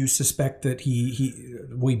 do you suspect that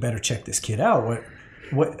we better check this kid out?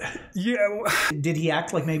 What? Yeah. Did he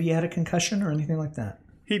act like maybe he had a concussion or anything like that?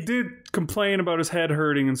 He did complain about his head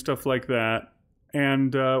hurting and stuff like that.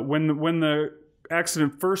 And when the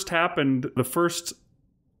accident first happened, the first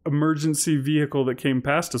emergency vehicle that came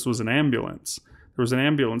past us was an ambulance. There was an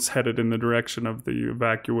ambulance headed in the direction of the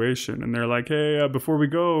evacuation. And they're like, "Hey, before we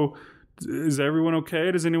go, is everyone okay?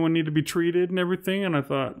 Does anyone need to be treated and everything?" And I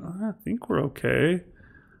thought, I think we're okay.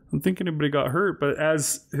 I don't think anybody got hurt. But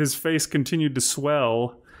as his face continued to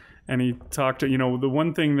swell and he talked to, the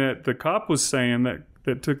one thing that the cop was saying that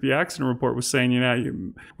took the accident report was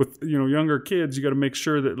saying, with younger kids, you got to make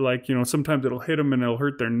sure that sometimes it'll hit them and it'll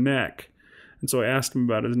hurt their neck. And so I asked him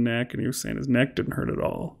about his neck, and he was saying his neck didn't hurt at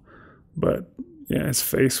all. But yeah, his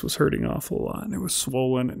face was hurting awful lot, and it was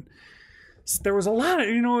swollen, and there was a lot.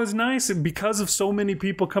 It was nice, and because of so many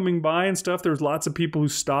people coming by and stuff, there was lots of people who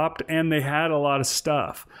stopped, and they had a lot of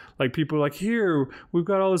stuff. Like people were like, "Here, we've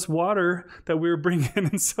got all this water that we were bringing,"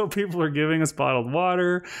 and so people are giving us bottled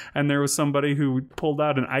water. And there was somebody who pulled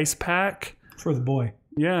out an ice pack for the boy.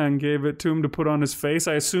 Yeah, and gave it to him to put on his face.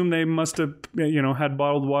 I assume they must have, had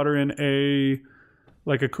bottled water in a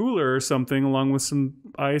cooler or something, along with some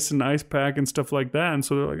ice and ice pack and stuff like that. And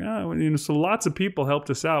so they're like, so lots of people helped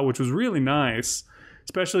us out, which was really nice,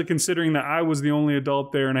 especially considering that I was the only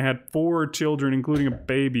adult there and I had 4 children, including a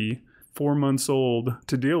baby, 4 months old,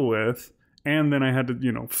 to deal with. And then I had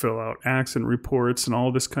to, fill out accident reports and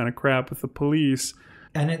all this kind of crap with the police.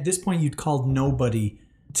 And at this point, you'd called nobody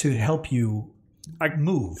to help you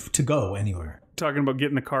move, to go anywhere. Talking about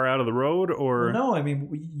getting the car out of the road, or no? I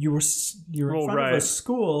mean, you were in front of a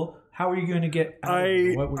school. How are you going to get out?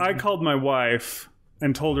 I called my wife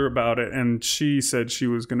and told her about it, and she said she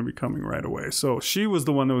was going to be coming right away. So she was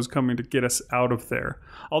the one that was coming to get us out of there.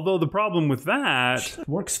 Although the problem with that, she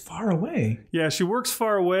works far away. Yeah, she works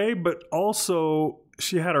far away, but also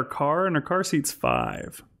she had her car, and her car seat's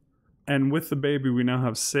 5, and with the baby, we now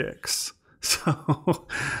have 6. So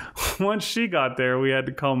once she got there, we had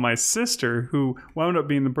to call my sister, who wound up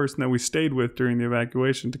being the person that we stayed with during the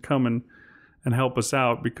evacuation, to come and help us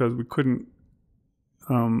out, because we couldn't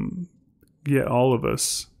get all of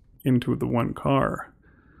us into the one car.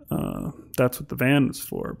 That's what the van was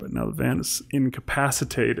for, but now the van is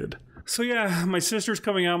incapacitated. So yeah, my sister's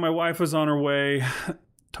coming out. My wife was on her way.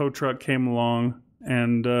 Tow truck came along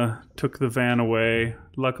and took the van away.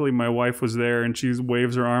 Luckily, my wife was there, and she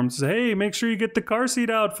waves her arms and says, "Hey, make sure you get the car seat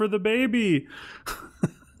out for the baby."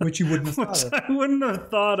 Which you wouldn't have thought of. I wouldn't have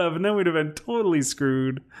thought of, and then we'd have been totally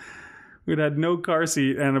screwed. We'd had no car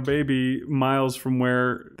seat and a baby miles from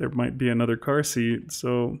where there might be another car seat,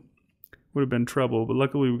 so would have been trouble. But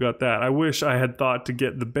luckily we got that. I wish I had thought to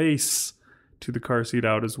get the base to the car seat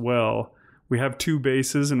out as well. We have 2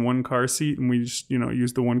 bases and 1 car seat, and we just,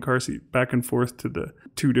 use the 1 car seat back and forth to the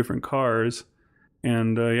 2 different cars.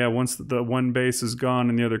 And once the 1 base is gone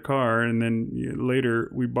in the other car, and then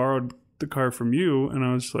later we borrowed the car from you, and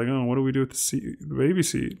I was just like, oh, what do we do with the baby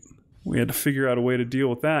seat? We had to figure out a way to deal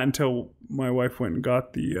with that until my wife went and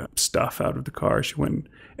got the stuff out of the car. She went and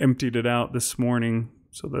emptied it out this morning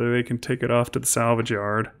so that they can take it off to the salvage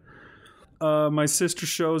yard. My sister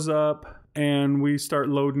shows up, and we start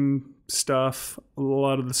loading stuff. A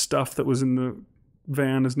lot of the stuff that was in the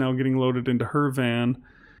van is now getting loaded into her van,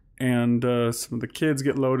 and some of the kids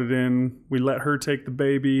get loaded in. We let her take the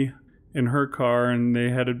baby in her car, and they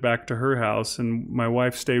headed back to her house, and my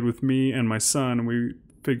wife stayed with me and my son, and we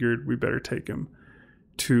figured we better take him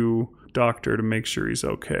to doctor to make sure he's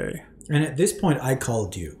okay. And at this point, I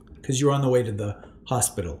called you because you were on the way to the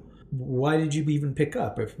hospital. Why did you even pick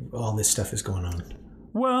up if all this stuff is going on?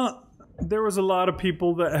 Well, there was a lot of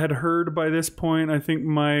people that had heard by this point. I think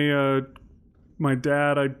my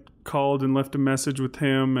dad, I called and left a message with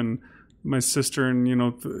him, and my sister, and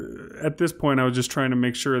at this point I was just trying to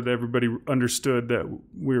make sure that everybody understood that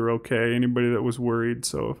we were okay, anybody that was worried.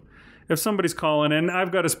 So if somebody's calling, and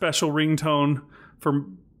I've got a special ringtone for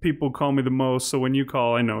people who call me the most, so when you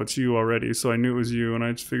call, I know it's you already, so I knew it was you, and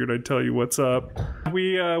I just figured I'd tell you what's up.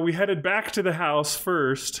 We headed back to the house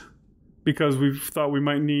first because we thought we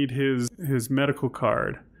might need his medical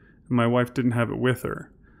card. My wife didn't have it with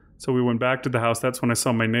her, so we went back to the house. That's when I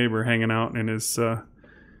saw my neighbor hanging out in his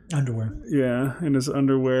underwear. Yeah, in his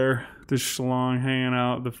underwear, the schlong hanging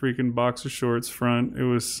out, the freaking boxer shorts front. It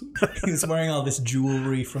was... He was wearing all this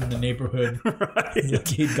jewelry from the neighborhood. Right. Like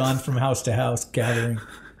he'd gone from house to house gathering.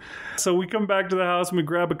 So we come back to the house and we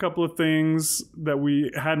grab a couple of things that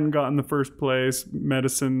we hadn't got in the first place.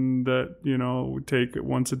 Medicine that, we take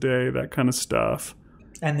once a day, that kind of stuff.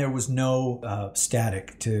 And there was no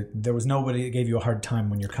static. There was nobody that gave you a hard time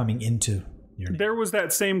when you're coming into... There was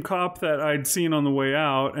that same cop that I'd seen on the way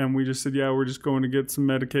out, and we just said, yeah, we're just going to get some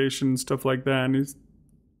medication and stuff like that. And he's,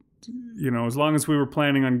 as long as we were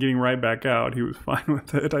planning on getting right back out, he was fine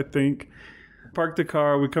with it, I think. Park the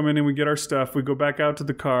car, we come in and we get our stuff. We go back out to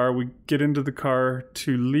the car. We get into the car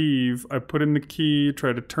to leave. I put in the key,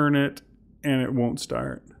 try to turn it, and it won't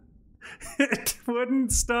start. It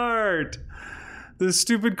wouldn't start. This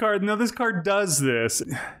stupid car. No, this car does this.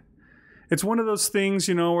 It's one of those things,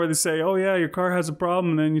 where they say, oh, yeah, your car has a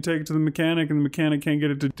problem, and then you take it to the mechanic, and the mechanic can't get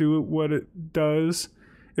it to do what it does.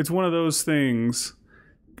 It's one of those things.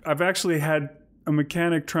 I've actually had a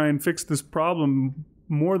mechanic try and fix this problem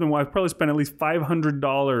more than I've probably spent at least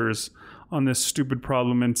 $500 on this stupid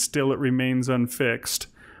problem, and still it remains unfixed.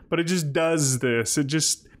 But it just does this. It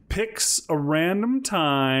just picks a random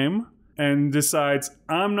time and decides,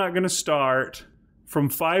 I'm not going to start from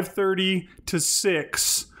 5:30 to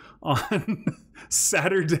 6 on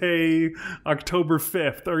Saturday, October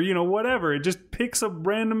 5th, or, whatever. It just picks a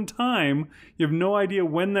random time. You have no idea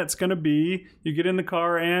when that's going to be. You get in the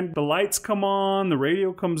car and the lights come on, the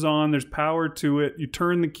radio comes on, there's power to it. You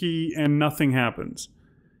turn the key and nothing happens.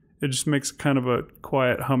 It just makes kind of a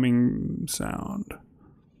quiet humming sound.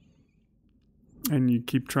 And you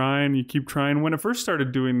keep trying, When it first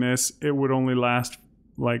started doing this, it would only last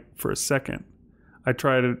for a second. I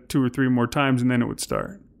tried it 2 or 3 more times and then it would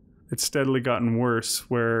start. It's steadily gotten worse,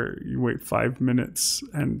 where you wait 5 minutes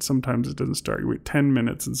and sometimes it doesn't start. You wait 10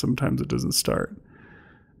 minutes and sometimes it doesn't start.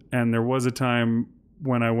 And there was a time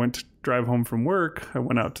when I went to drive home from work, I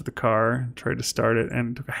went out to the car, tried to start it,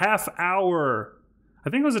 and it took a half hour. I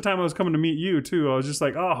think it was the time I was coming to meet you, too. I was just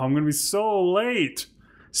like, oh, I'm going to be so late.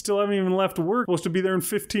 Still haven't even left work. Supposed to be there in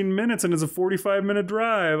 15 minutes, and it's a 45-minute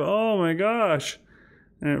drive. Oh, my gosh.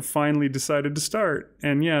 And it finally decided to start.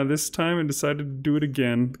 And yeah, this time it decided to do it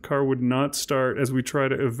again. The car would not start as we try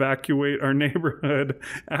to evacuate our neighborhood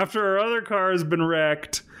after our other car has been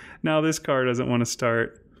wrecked. Now this car doesn't want to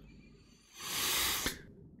start.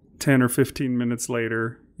 10 or 15 minutes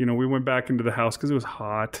later, we went back into the house because it was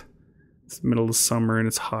hot. It's the middle of summer and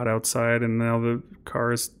it's hot outside, and now the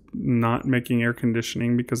car is not making air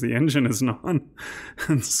conditioning because the engine isn't on.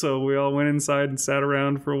 And so we all went inside and sat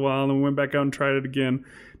around for a while, and then we went back out and tried it again.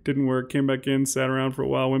 Didn't work. Came back in, sat around for a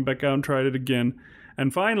while, went back out and tried it again.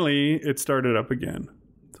 And finally, it started up again.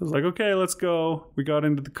 So I was like, okay, let's go. We got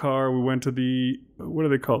into the car. We went to the, what do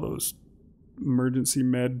they call those? Emergency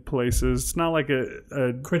med places. It's not like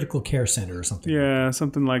a critical care center or something. Yeah,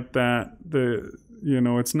 something like that.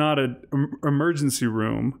 It's not an emergency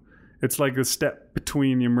room. It's like a step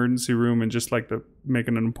between the emergency room and just like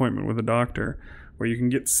making an appointment with a doctor, where you can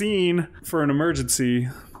get seen for an emergency.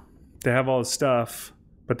 They have all the stuff,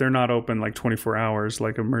 but they're not open like 24 hours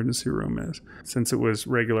like emergency room is. Since it was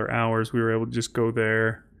regular hours, we were able to just go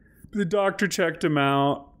there. The doctor checked him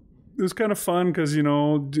out. It was kind of fun because, you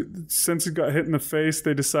know, since he got hit in the face,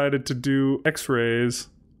 they decided to do x-rays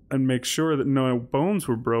and make sure that no bones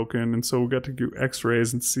were broken. And so we got to do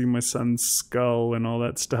x-rays and see my son's skull and all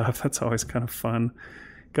that stuff. That's always kind of fun.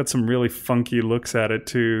 Got some really funky looks at it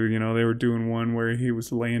too. You know, they were doing one where he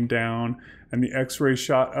was laying down and the x-ray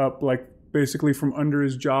shot up like basically from under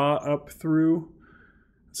his jaw up through.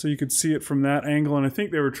 So you could see it from that angle. And I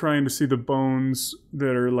think they were trying to see the bones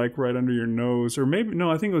that are like right under your nose. Or maybe, no,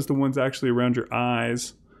 I think it was the ones actually around your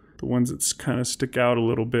eyes. The ones that kind of stick out a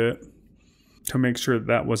little bit, to make sure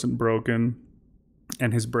that wasn't broken.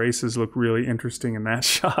 And his braces look really interesting in that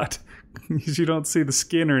shot. You don't see the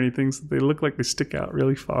skin or anything, so they look like they stick out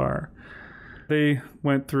really far. They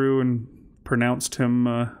went through and pronounced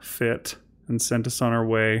him fit and sent us on our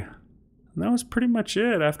way. And that was pretty much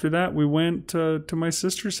it. After that, we went to my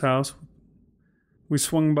sister's house. We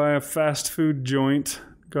swung by a fast food joint,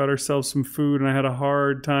 got ourselves some food, and I had a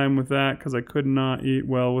hard time with that because I could not eat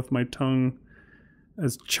well with my tongue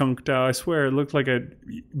as chunked out. I swear it looked like I'd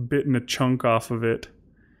bitten a chunk off of it.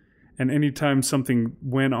 And anytime something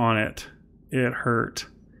went on it, it hurt.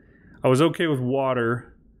 I was okay with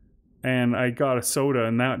water, and I got a soda,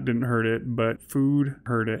 and that didn't hurt it, but food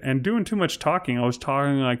hurt it. And doing too much talking. I was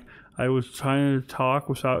talking like I was trying to talk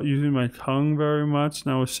without using my tongue very much,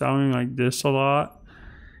 and I was sounding like this a lot.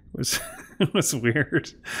 It was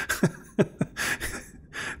weird.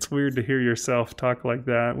 It's weird to hear yourself talk like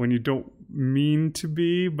that when you don't mean to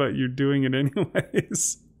be, but you're doing it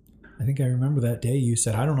anyways. I think I remember that day you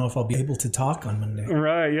said, I don't know if I'll be able to talk on Monday.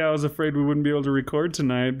 Right, yeah, I was afraid we wouldn't be able to record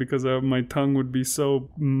tonight because my tongue would be so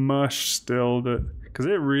mush still, because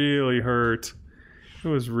it really hurt. It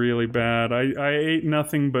was really bad. I ate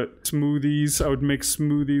nothing but smoothies. I would make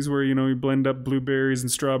smoothies where, you know, you blend up blueberries and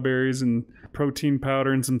strawberries and protein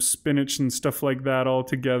powder and some spinach and stuff like that all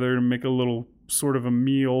together to make a little sort of a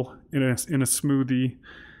meal in a smoothie.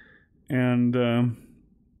 And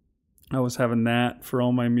I was having that for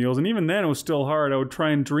all my meals. And even then, it was still hard. I would try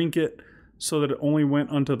and drink it so that it only went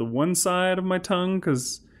onto the one side of my tongue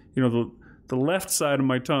because, you know, the left side of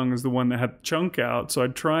my tongue is the one that had chunk out. So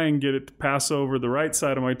I'd try and get it to pass over the right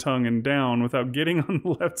side of my tongue and down without getting on the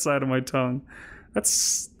left side of my tongue.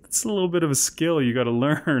 That's a little bit of a skill you got to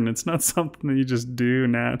learn. It's not something that you just do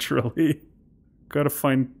naturally. Got to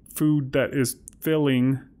find food that is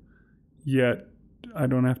filling, yet I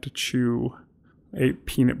don't have to chew. I ate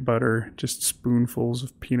peanut butter, just spoonfuls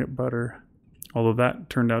of peanut butter. Although that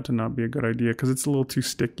turned out to not be a good idea because it's a little too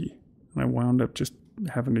sticky. And I wound up just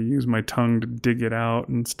having to use my tongue to dig it out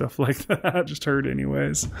and stuff like that. It just hurt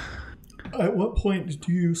anyways. At what point did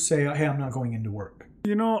you say, hey, I'm not going into work?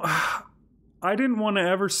 You know, I didn't want to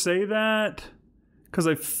ever say that because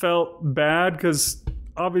I felt bad because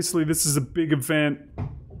obviously this is a big event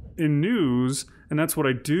in news and that's what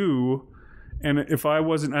I do. And if I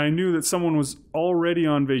wasn't, I knew that someone was already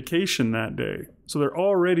on vacation that day. So they're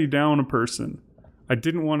already down a person. I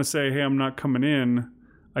didn't want to say, hey, I'm not coming in.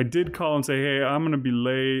 I did call and say, hey, I'm going to be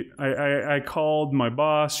late. I called my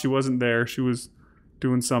boss. She wasn't there. She was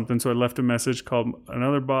doing something. So I left a message, called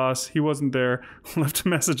another boss. He wasn't there. Left a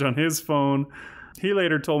message on his phone. He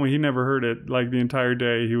later told me he never heard it. Like the entire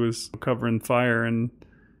day he was covering fire and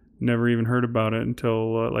never even heard about it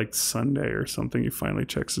until like Sunday or something. He finally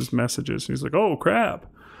checks his messages. And he's like, oh, crap.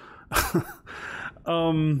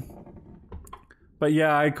 But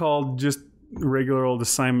yeah, I called just regular old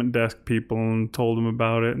assignment desk people and told them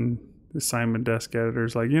about it. And the assignment desk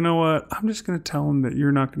editor's like, you know what? I'm just going to tell them that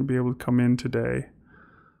you're not going to be able to come in today.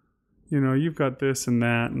 You know, you've got this and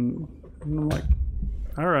that. And I'm like,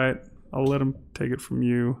 all right, I'll let them take it from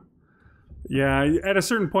you. Yeah, at a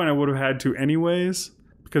certain point I would have had to anyways,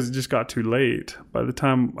 because it just got too late by the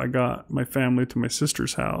time I got my family to my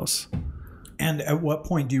sister's house. And at what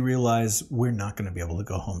point do you realize we're not going to be able to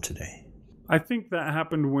go home today? I think that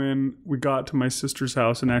happened when we got to my sister's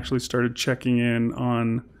house and actually started checking in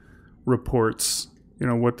on reports, you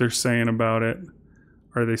know, what they're saying about it.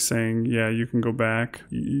 Are they saying, yeah, you can go back?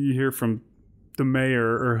 You hear from the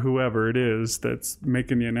mayor or whoever it is that's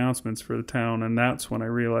making the announcements for the town. And that's when I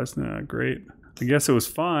realized, nah, great. I guess it was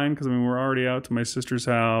fine because, I mean, we're already out to my sister's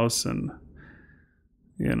house and,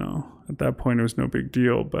 you know, at that point it was no big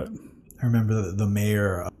deal. But I remember the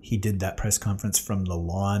mayor, he did that press conference from the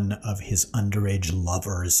lawn of his underage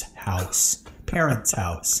lover's house, parents'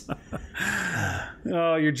 house.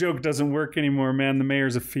 Oh, your joke doesn't work anymore, man. The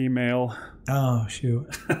mayor's a female. Oh, shoot.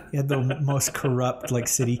 You had the most corrupt, like,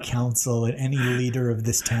 city council and any leader of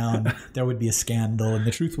this town. There would be a scandal, and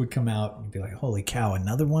the truth would come out, and you'd be like, holy cow,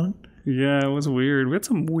 another one? Yeah, it was weird. We had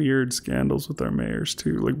some weird scandals with our mayors,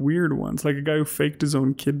 too. Like, weird ones. Like a guy who faked his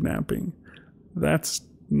own kidnapping. That's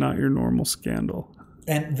not your normal scandal.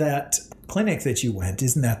 And that clinic that you went,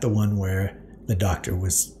 isn't that the one where the doctor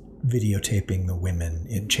was videotaping the women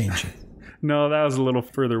in changing? No, that was a little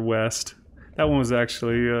further west. That one was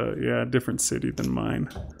actually, a different city than mine.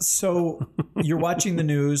 So you're watching the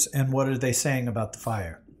news, and what are they saying about the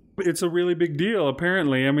fire? It's a really big deal,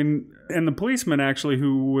 apparently. I mean, and the policeman actually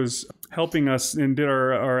who was helping us and did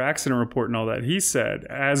our accident report and all that, he said,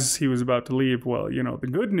 as he was about to leave, well, the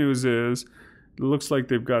good news is it looks like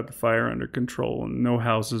they've got the fire under control and no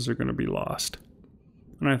houses are going to be lost.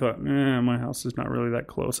 And I thought, my house is not really that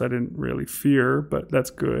close. I didn't really fear, but that's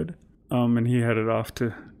good. And he headed off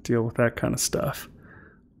to deal with that kind of stuff.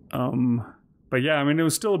 But yeah, I mean, it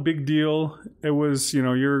was still a big deal. It was,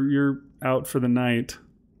 you're out for the night.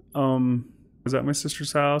 I was at my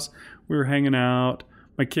sister's house. We were hanging out.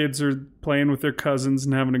 My kids are playing with their cousins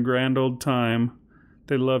and having a grand old time.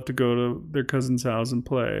 They love to go to their cousin's house and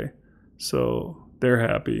play. So they're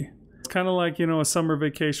happy. It's kind of like, a summer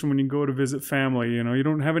vacation when you go to visit family. You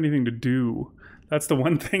don't have anything to do. That's the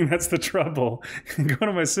one thing that's the trouble. Go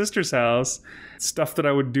to my sister's house. Stuff that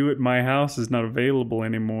I would do at my house is not available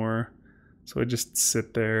anymore. So I just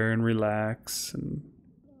sit there and relax. And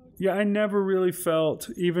yeah, I never really felt,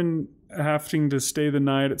 even having to stay the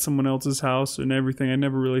night at someone else's house and everything, I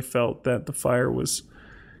never really felt that the fire was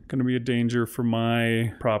going to be a danger for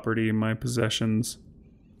my property and my possessions.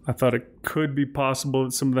 I thought it could be possible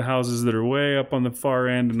that some of the houses that are way up on the far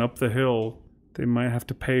end and up the hill, they might have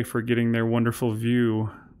to pay for getting their wonderful view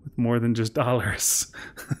with more than just dollars.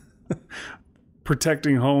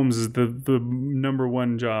 Protecting homes is the number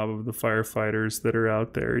one job of the firefighters that are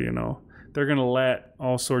out there, They're going to let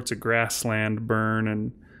all sorts of grassland burn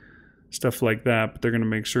and stuff like that, but they're going to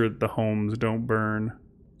make sure that the homes don't burn.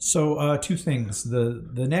 So, two things. The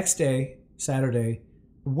next day, Saturday,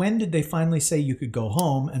 when did they finally say you could go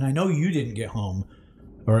home? And I know you didn't get home,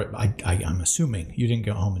 or I'm assuming you didn't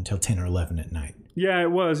get home until 10 or 11 at night. Yeah,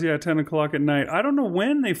 it was. 10 o'clock at night. I don't know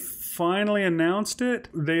when they finally announced it.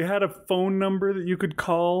 They had a phone number that you could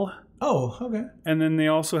call. Oh, okay. And then they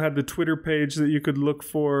also had the Twitter page that you could look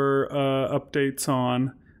for updates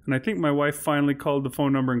on. And I think my wife finally called the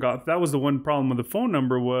phone number and got... That was the one problem with the phone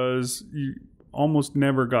number was you almost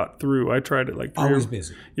never got through. I tried it like... Always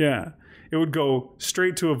busy. Yeah. It would go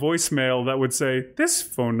straight to a voicemail that would say, this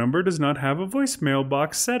phone number does not have a voicemail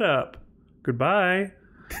box set up. Goodbye.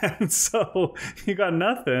 And so you got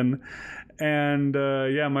nothing. And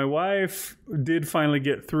my wife did finally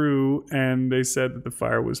get through, and they said that the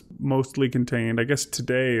fire was mostly contained. I guess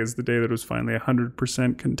today is the day that it was finally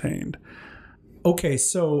 100% contained. Okay,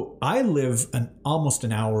 so I live almost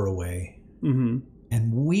an hour away. Mm-hmm.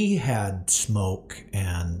 And we had smoke,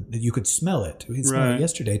 and you could smell it. We smelled it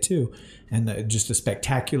yesterday, too. And just a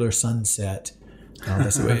spectacular sunset.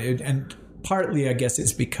 And partly, I guess,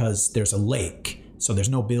 it's because there's a lake. So there's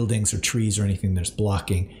no buildings or trees or anything that's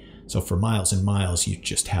blocking. So for miles and miles, you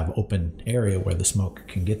just have open area where the smoke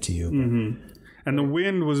can get to you. Mm-hmm. And the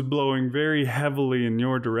wind was blowing very heavily in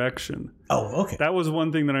your direction. Oh, okay. That was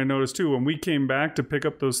one thing that I noticed, too. When we came back to pick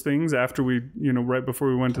up those things after we, right before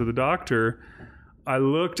we went to the doctor... I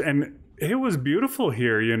looked and it was beautiful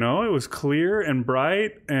here, It was clear and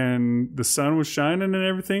bright and the sun was shining and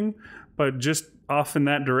everything. But just off in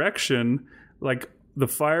that direction, like the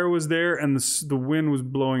fire was there and the wind was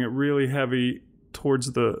blowing it really heavy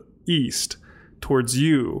towards the east, towards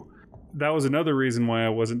you. That was another reason why I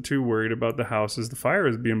wasn't too worried about the house, is the fire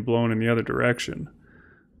is being blown in the other direction.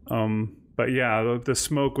 But yeah, the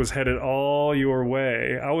smoke was headed all your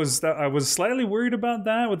way. I was slightly worried about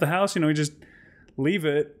that with the house. You just leave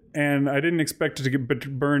it, and I didn't expect it to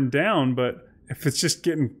get burned down, but if it's just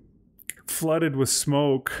getting flooded with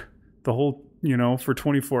smoke the whole, for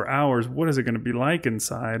 24 hours, what is it going to be like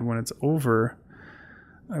inside when it's over?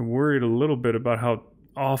 I worried a little bit about how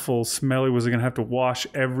awful smelly was. I going to have to wash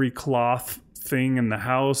every cloth thing in the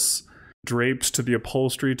house, drapes to the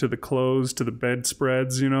upholstery, to the clothes, to the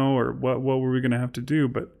bedspreads, or what were we going to have to do?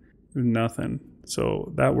 But nothing.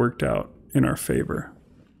 So that worked out in our favor.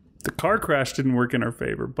 The car crash didn't work in our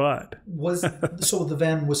favor, but... So the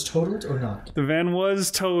van was totaled or not? The van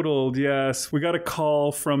was totaled, yes. We got a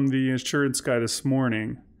call from the insurance guy this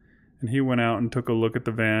morning, and he went out and took a look at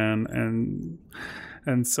the van,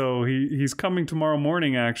 and so he's coming tomorrow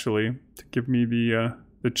morning, actually, to give me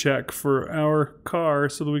the check for our car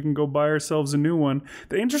so that we can go buy ourselves a new one.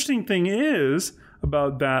 The interesting thing is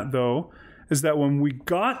about that, though, is that when we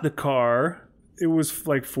got the car, it was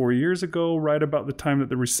like 4 years ago, right about the time that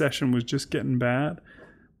the recession was just getting bad.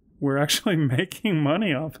 We're actually making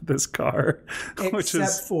money off of this car, which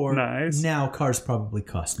is nice. Now cars probably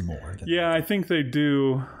cost more. Yeah, I think they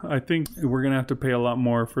do. I think we're going to have to pay a lot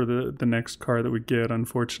more for the next car that we get,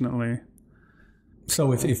 unfortunately.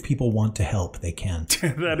 So if people want to help, they can.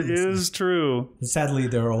 That is true. Sadly,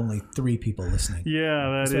 there are only 3 people listening.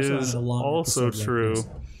 Yeah, that is also true.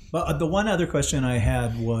 But the one other question I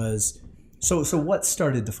had was, so what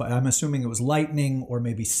started the fire? I'm assuming it was lightning or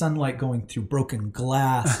maybe sunlight going through broken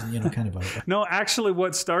glass, and, kind of a... No, actually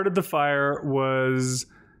what started the fire was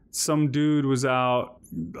some dude was out.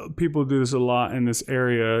 People do this a lot in this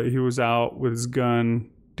area. He was out with his gun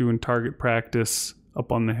doing target practice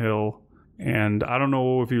up on the hill. And I don't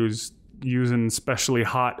know if he was using specially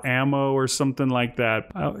hot ammo or something like that.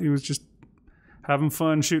 He was just having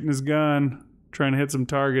fun shooting his gun, trying to hit some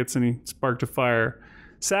targets, and he sparked a fire.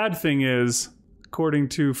 Sad thing is, according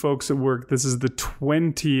to folks at work, this is the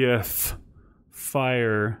 20th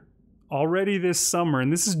fire already this summer.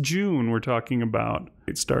 And this is June we're talking about.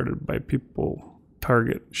 It started by people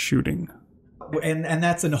target shooting. And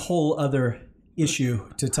that's a whole other issue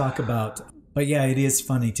to talk about. But yeah, it is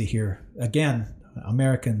funny to hear. Again,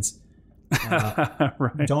 Americans,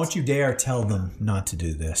 right. Don't you dare tell them not to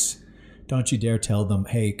do this. Don't you dare tell them,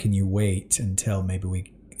 hey, can you wait until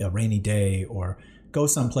maybe a rainy day or go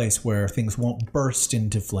someplace where things won't burst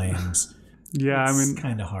into flames. Yeah, it's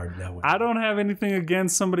kind of hard that way. I don't have anything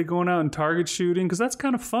against somebody going out and target shooting because that's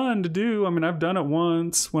kind of fun to do. I mean, I've done it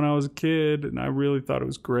once when I was a kid, and I really thought it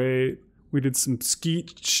was great. We did some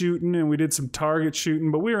skeet shooting and we did some target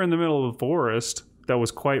shooting, but we were in the middle of the forest that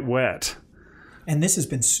was quite wet. And this has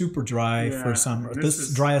been super dry for summer. This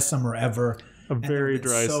is driest summer ever. A very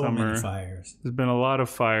dry so summer. Many fires. There's been a lot of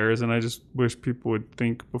fires, and I just wish people would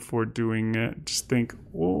think before doing it. Just think,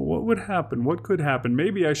 well, what would happen? What could happen?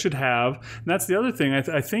 Maybe I should have. And that's the other thing.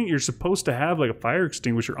 I think you're supposed to have like a fire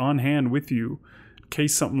extinguisher on hand with you in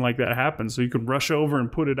case something like that happens, so you can rush over and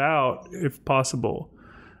put it out if possible.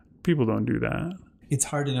 People don't do that. It's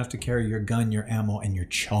hard enough to carry your gun, your ammo, and your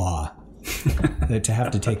chaw. To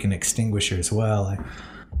have to take an extinguisher as well.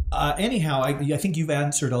 Anyhow, I think you've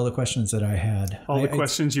answered all the questions that I had. All the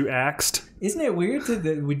questions you asked? Isn't it weird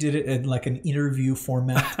that we did it in like an interview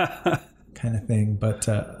format kind of thing? But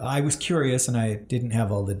I was curious and I didn't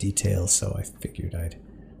have all the details, so I figured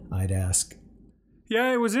I'd ask.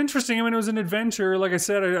 Yeah, it was interesting. I mean, it was an adventure. Like I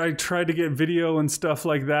said, I tried to get video and stuff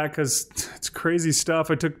like that because it's crazy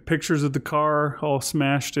stuff. I took pictures of the car all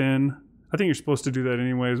smashed in. I think you're supposed to do that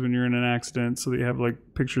anyways when you're in an accident, so that you have like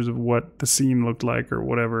pictures of what the scene looked like or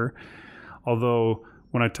whatever. Although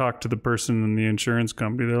when I talked to the person in the insurance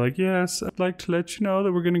company, they're like, yes, I'd like to let you know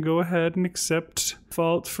that we're going to go ahead and accept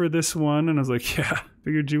fault for this one. And I was like, yeah,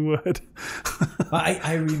 figured you would.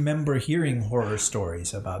 I remember hearing horror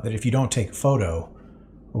stories about that if you don't take a photo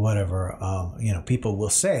or whatever, people will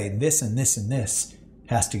say this and this and this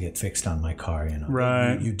has to get fixed on my car.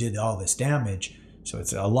 Right. You did all this damage. So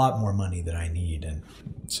it's a lot more money that I need. And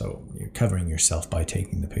so you're covering yourself by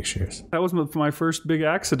taking the pictures. That was my first big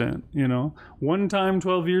accident, One time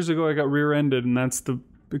 12 years ago, I got rear-ended, and that's the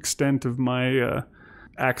extent of my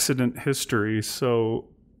accident history. So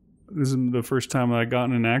this is the first time I got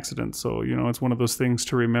in an accident. So, it's one of those things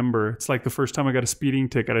to remember. It's like the first time I got a speeding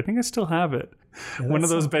ticket. I think I still have it. Yeah, one of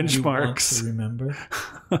those benchmarks. You want to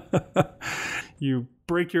remember? You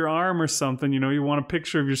break your arm or something, you want a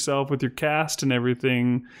picture of yourself with your cast and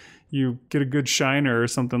everything. You get a good shiner or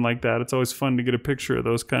something like that. It's always fun to get a picture of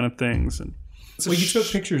those kind of things. And well, you took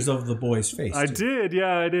pictures of the boy's face. I did.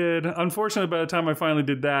 Unfortunately, by the time I finally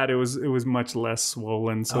did that, it was much less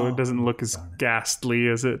swollen, so it doesn't look as ghastly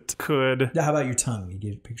as it could. How about your tongue? You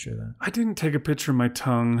get a picture of that? I didn't take a picture of my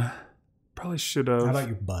tongue. Probably should have. How about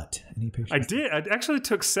your butt? Any pictures? I did. I actually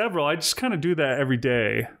took several. I just kind of do that every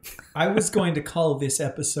day. I was going to call this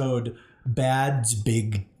episode Bad's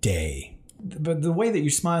Big Day. But the way that you're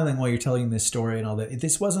smiling while you're telling this story and all that,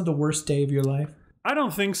 this wasn't the worst day of your life? I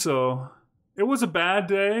don't think so. It was a bad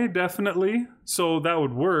day, definitely. So that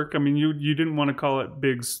would work. I mean, you didn't want to call it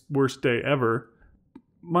Big's worst day ever.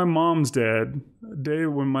 My mom's dead. A day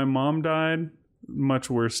when my mom died, much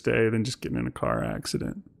worse day than just getting in a car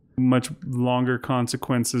accident. Much longer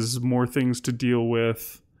consequences, more things to deal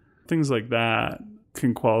with. Things like that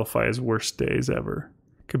can qualify as worst days ever.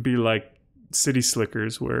 Could be like City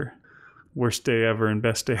Slickers, where worst day ever and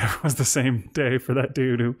best day ever was the same day for that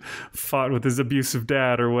dude who fought with his abusive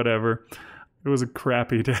dad or whatever. It was a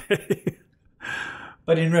crappy day.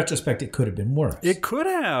 But in retrospect, it could have been worse. It could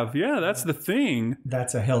have. Yeah, that's the thing.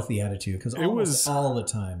 That's a healthy attitude because almost all the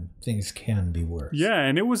time things can be worse. Yeah,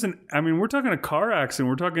 and it wasn't. I mean, we're talking a car accident.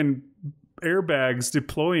 We're talking airbags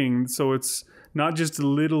deploying. So it's not just a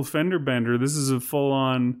little fender bender. This is a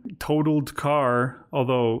full-on totaled car,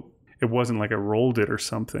 although it wasn't like I rolled it or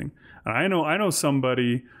something. I know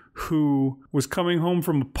somebody who was coming home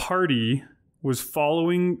from a party, was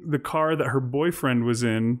following the car that her boyfriend was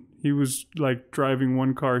in. He was like driving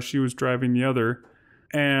one car, she was driving the other,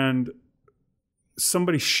 and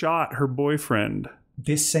somebody shot her boyfriend.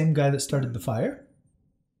 This same guy that started the fire?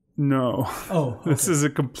 No. Oh, okay. This is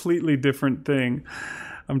a completely different thing.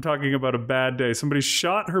 I'm talking about a bad day. Somebody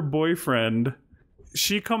shot her boyfriend.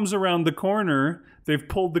 She comes around the corner. They've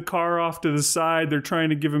pulled the car off to the side. They're trying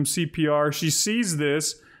to give him CPR. She sees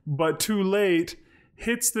this, but too late,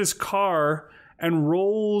 hits this car and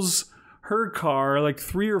rolls her car like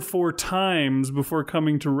 3 or 4 times before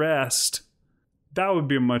coming to rest. That would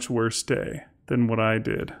be a much worse day than what I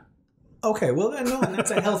did. Okay, well, no,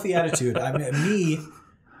 that's a healthy attitude. I mean,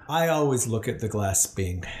 I always look at the glass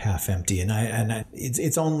being half empty, and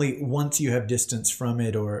it's only once you have distance from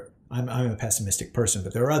it, or I'm a pessimistic person,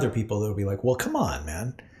 but there are other people that will be like, well, come on,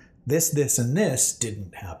 man. This, and this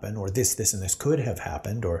didn't happen, or this, and this could have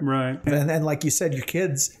happened, or right. And like you said, your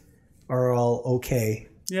kids are all okay.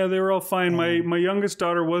 Yeah, they were all fine. My youngest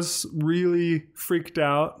daughter was really freaked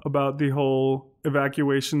out about the whole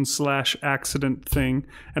evacuation/accident thing.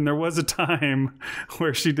 And there was a time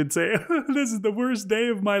where she did say, this is the worst day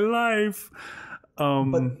of my life.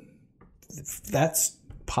 But that's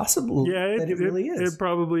possible. Yeah, it really is. It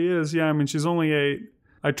probably is. Yeah, I mean, she's only 8.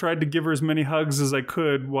 I tried to give her as many hugs as I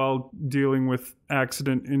could while dealing with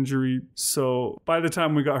accident injury. So by the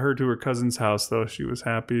time we got her to her cousin's house, though, she was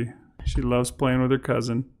happy. She loves playing with her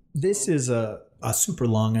cousin. This is a super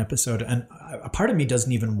long episode, and a part of me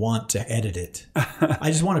doesn't even want to edit it. I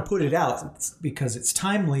just want to put it out because it's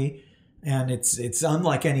timely, and it's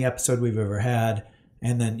unlike any episode we've ever had.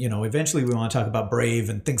 And then, eventually we want to talk about Brave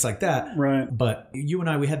and things like that. Right. But you and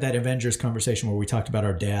I, we had that Avengers conversation where we talked about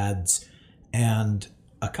our dads, and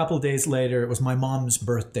a couple of days later, it was my mom's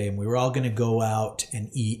birthday, and we were all going to go out and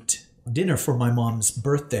eat dinner for my mom's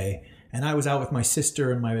birthday. And I was out with my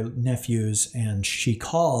sister and my nephews, and she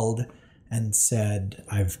called and said,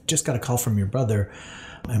 I've just got a call from your brother,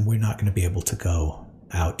 and we're not going to be able to go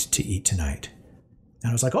out to eat tonight. And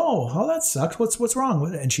I was like, oh, that sucks. What's wrong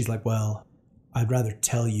with it? And she's like, well, I'd rather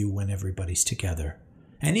tell you when everybody's together.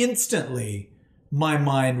 And instantly, my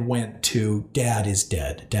mind went to Dad is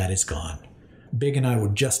dead. Dad is gone. Big and I were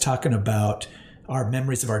just talking about our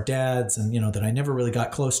memories of our dads, and that I never really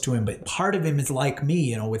got close to him, but part of him is like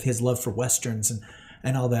me, with his love for westerns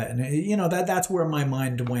and all that, and that's where my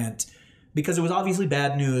mind went, because it was obviously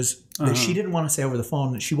bad news that she didn't want to say over the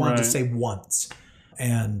phone, that she wanted to say once.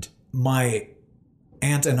 And my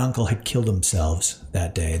aunt and uncle had killed themselves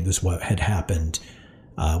that day, and this is what had happened,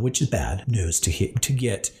 which is bad news to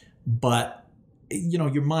get, but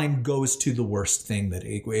your mind goes to the worst thing that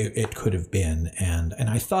it could have been, and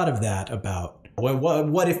I thought of that about,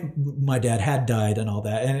 what if my dad had died and all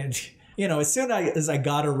that? And as soon as I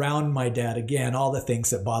got around my dad again, all the things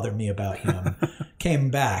that bothered me about him came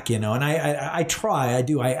back, and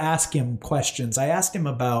I ask him questions. I asked him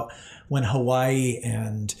about when Hawaii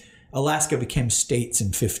and Alaska became states in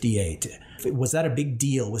 1958. Was that a big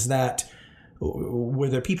deal? Were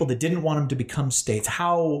there people that didn't want them to become states?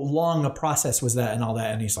 How long a process was that and all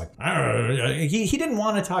that? And he's like, he didn't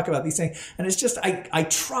want to talk about these things. And it's just,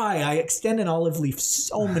 I extend an olive leaf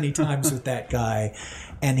so many times with that guy,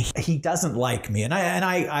 and he doesn't like me. And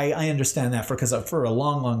I understand that because for a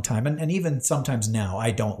long, long time, and even sometimes now,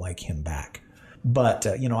 I don't like him back. But,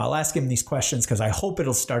 I'll ask him these questions because I hope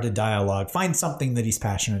it'll start a dialogue, find something that he's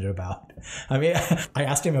passionate about. I mean, I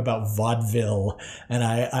asked him about vaudeville, and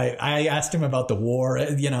I asked him about the war,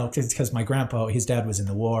 because my grandpa, his dad was in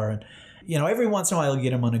the war. And, every once in a while, you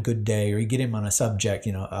get him on a good day, or you get him on a subject,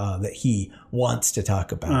 that he wants to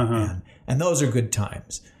talk about. And those are good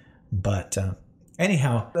times. But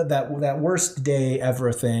anyhow, that worst day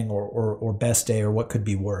ever thing, or best day, or what could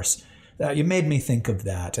be worse. You made me think of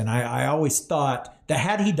that. And I always thought that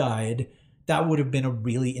had he died, that would have been a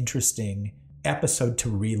really interesting episode to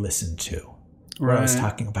re-listen to. Where I was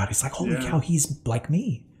talking about, he's like, holy cow, he's like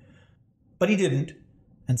me. But he didn't.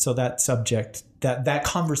 And so that subject, that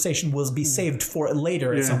conversation will be saved for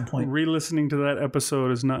later at some point. Re-listening to that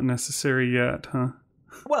episode is not necessary yet, huh?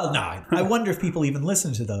 Well, no. I wonder if people even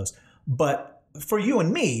listen to those. But for you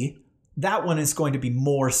and me, that one is going to be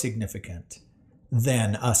more significant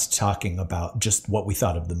than us talking about just what we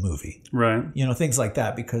thought of the movie. Right. Things like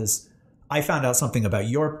that, because I found out something about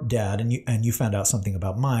your dad, and you found out something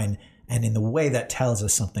about mine, and in the way that tells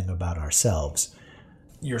us something about ourselves.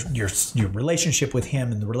 Your relationship with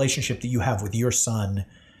him and the relationship that you have with your son.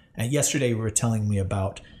 And yesterday you were telling me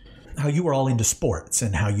about how you were all into sports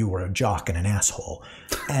and how you were a jock and an asshole.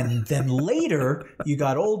 And then later you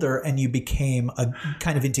got older and you became a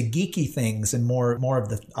kind of into geeky things and more of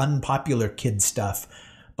the unpopular kid stuff.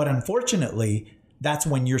 But unfortunately, that's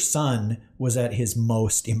when your son was at his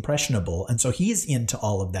most impressionable. And so he's into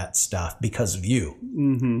all of that stuff because of you.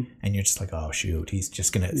 Mm-hmm. And you're just like, oh, shoot, he's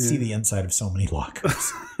just going to see the inside of so many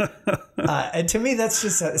lockers. And to me, that's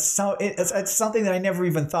just it's something that I never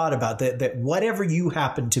even thought about, that whatever you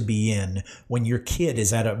happen to be in when your kid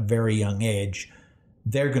is at a very young age,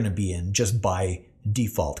 they're going to be in just by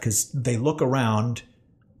default, because they look around.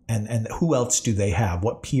 And who else do they have?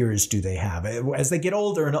 What peers do they have? As they get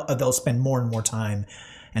older, they'll spend more and more time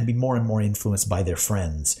and be more and more influenced by their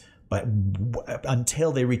friends. But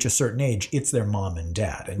until they reach a certain age, it's their mom and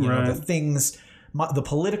dad. And, you know, the things, the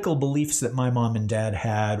political beliefs that my mom and dad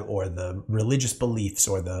had, or the religious beliefs,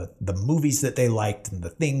 or the movies that they liked, and the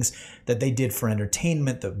things that they did for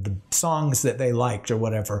entertainment, the songs that they liked or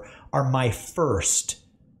whatever, are my first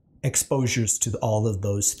exposures to all of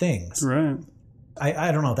those things. Right.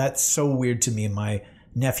 I don't know. That's so weird to me. My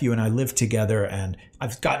nephew and I live together, and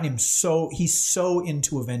I've gotten him he's so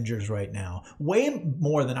into Avengers right now, way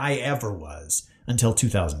more than I ever was until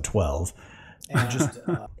 2012. And just,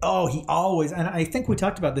 he always, and I think we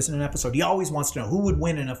talked about this in an episode, he always wants to know who would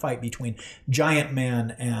win in a fight between Giant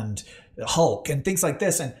Man and Hulk and things like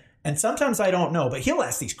this. And sometimes I don't know, but he'll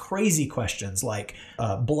ask these crazy questions like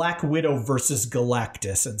Black Widow versus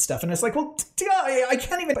Galactus and stuff. And it's like, well, I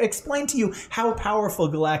can't even explain to you how powerful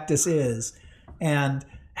Galactus is and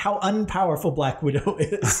how unpowerful Black Widow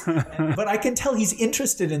is. But I can tell he's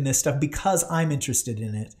interested in this stuff because I'm interested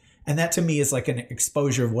in it. And that to me is like an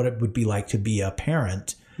exposure of what it would be like to be a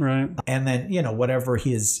parent. Right. And then, you know, whatever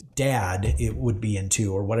his dad it would be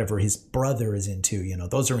into, or whatever his brother is into, you know,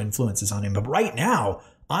 those are influences on him. But right now,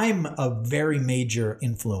 I'm a very major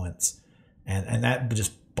influence, and that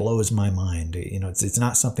just blows my mind. You know, it's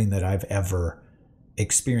not something that I've ever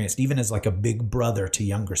experienced. Even as like a big brother to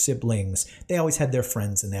younger siblings, they always had their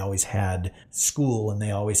friends, and they always had school, and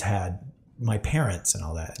they always had my parents and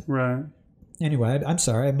all that. Right. Anyway, I'm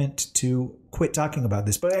sorry. I meant to quit talking about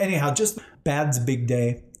this. But anyhow, just Bad's big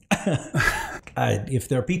day. If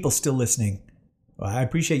there are people still listening, I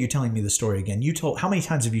appreciate you telling me the story again. How many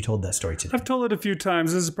times have you told that story today? I've told it a few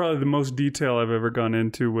times. This is probably the most detail I've ever gone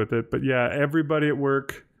into with it. But yeah, everybody at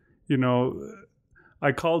work, you know,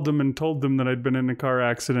 I called them and told them that I'd been in a car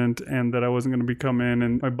accident and that I wasn't going to be coming.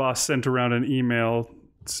 And my boss sent around an email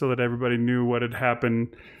so that everybody knew what had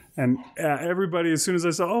happened. And everybody, as soon as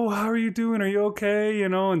I saw, oh, how are you doing? Are you okay? You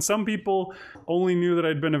know, and some people only knew that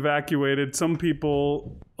I'd been evacuated. Some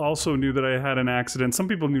people also knew that I had an accident. Some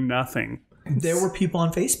people knew nothing. There were people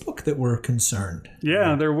on Facebook that were concerned.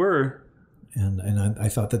 Yeah, there were. And I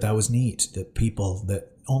thought that was neat, that people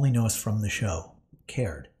that only know us from the show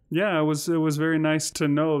cared. Yeah, it was very nice to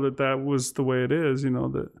know that was the way it is, you know,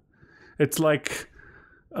 that it's like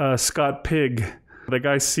Scott Pig. The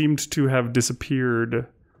guy seemed to have disappeared.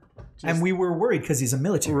 And we were worried because he's a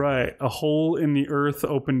military. Right. A hole in the earth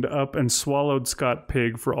opened up and swallowed Scott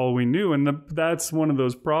Pig for all we knew. And that's one of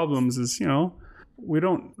those problems is, you know, we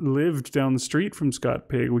don't live down the street from Scott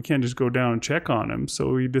Pig. We can't just go down and check on him.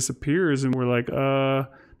 So he disappears and we're like,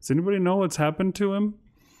 does anybody know what's happened to him?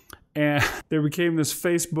 And there became this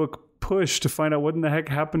Facebook push to find out what in the heck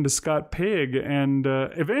happened to Scott Pig. And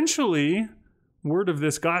eventually word of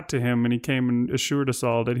this got to him and he came and assured us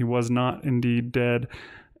all that he was not indeed dead.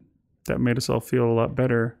 That made us all feel a lot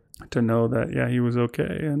better to know that, yeah, he was okay.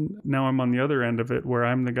 And now I'm on the other end of it where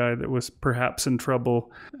I'm the guy that was perhaps in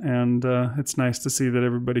trouble. And it's nice to see that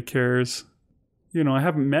everybody cares. You know, I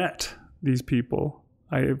haven't met these people.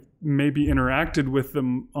 I maybe interacted with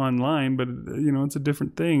them online, but, you know, it's a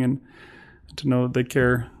different thing. And to know that they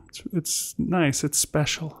care, it's nice. It's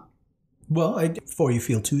special. Well, before you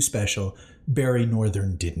feel too special, Barry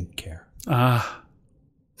Northern didn't care.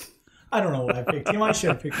 I don't know what I picked him. I should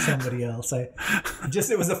have picked somebody else. It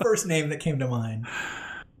was the first name that came to mind.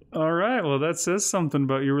 All right. Well, that says something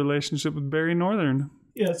about your relationship with Barry Northern.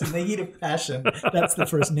 Yes, in the heat of passion. That's the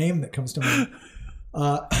first name that comes to mind.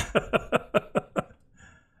 All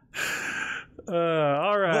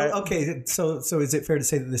right. Well, okay. So is it fair to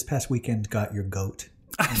say that this past weekend got your goat?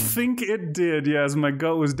 I think it did. Yes, my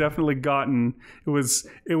goat was definitely gotten. It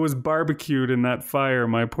was barbecued in that fire,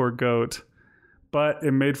 my poor goat. But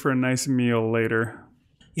it made for a nice meal later.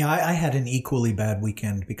 Yeah, I had an equally bad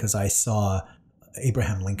weekend because I saw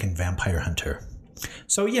Abraham Lincoln Vampire Hunter.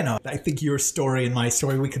 So, I think your story and my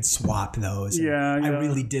story, we could swap those. Yeah. I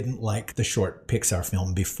really didn't like the short Pixar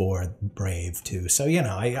film before Brave, too. So,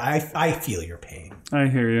 I feel your pain. I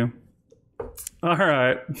hear you. All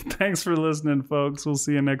right. Thanks for listening, folks. We'll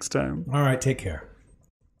see you next time. All right. Take care.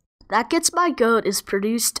 That Gets My Goat is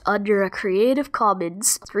produced under a Creative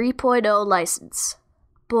Commons 3.0 license.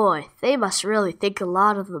 Boy, they must really think a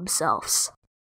lot of themselves.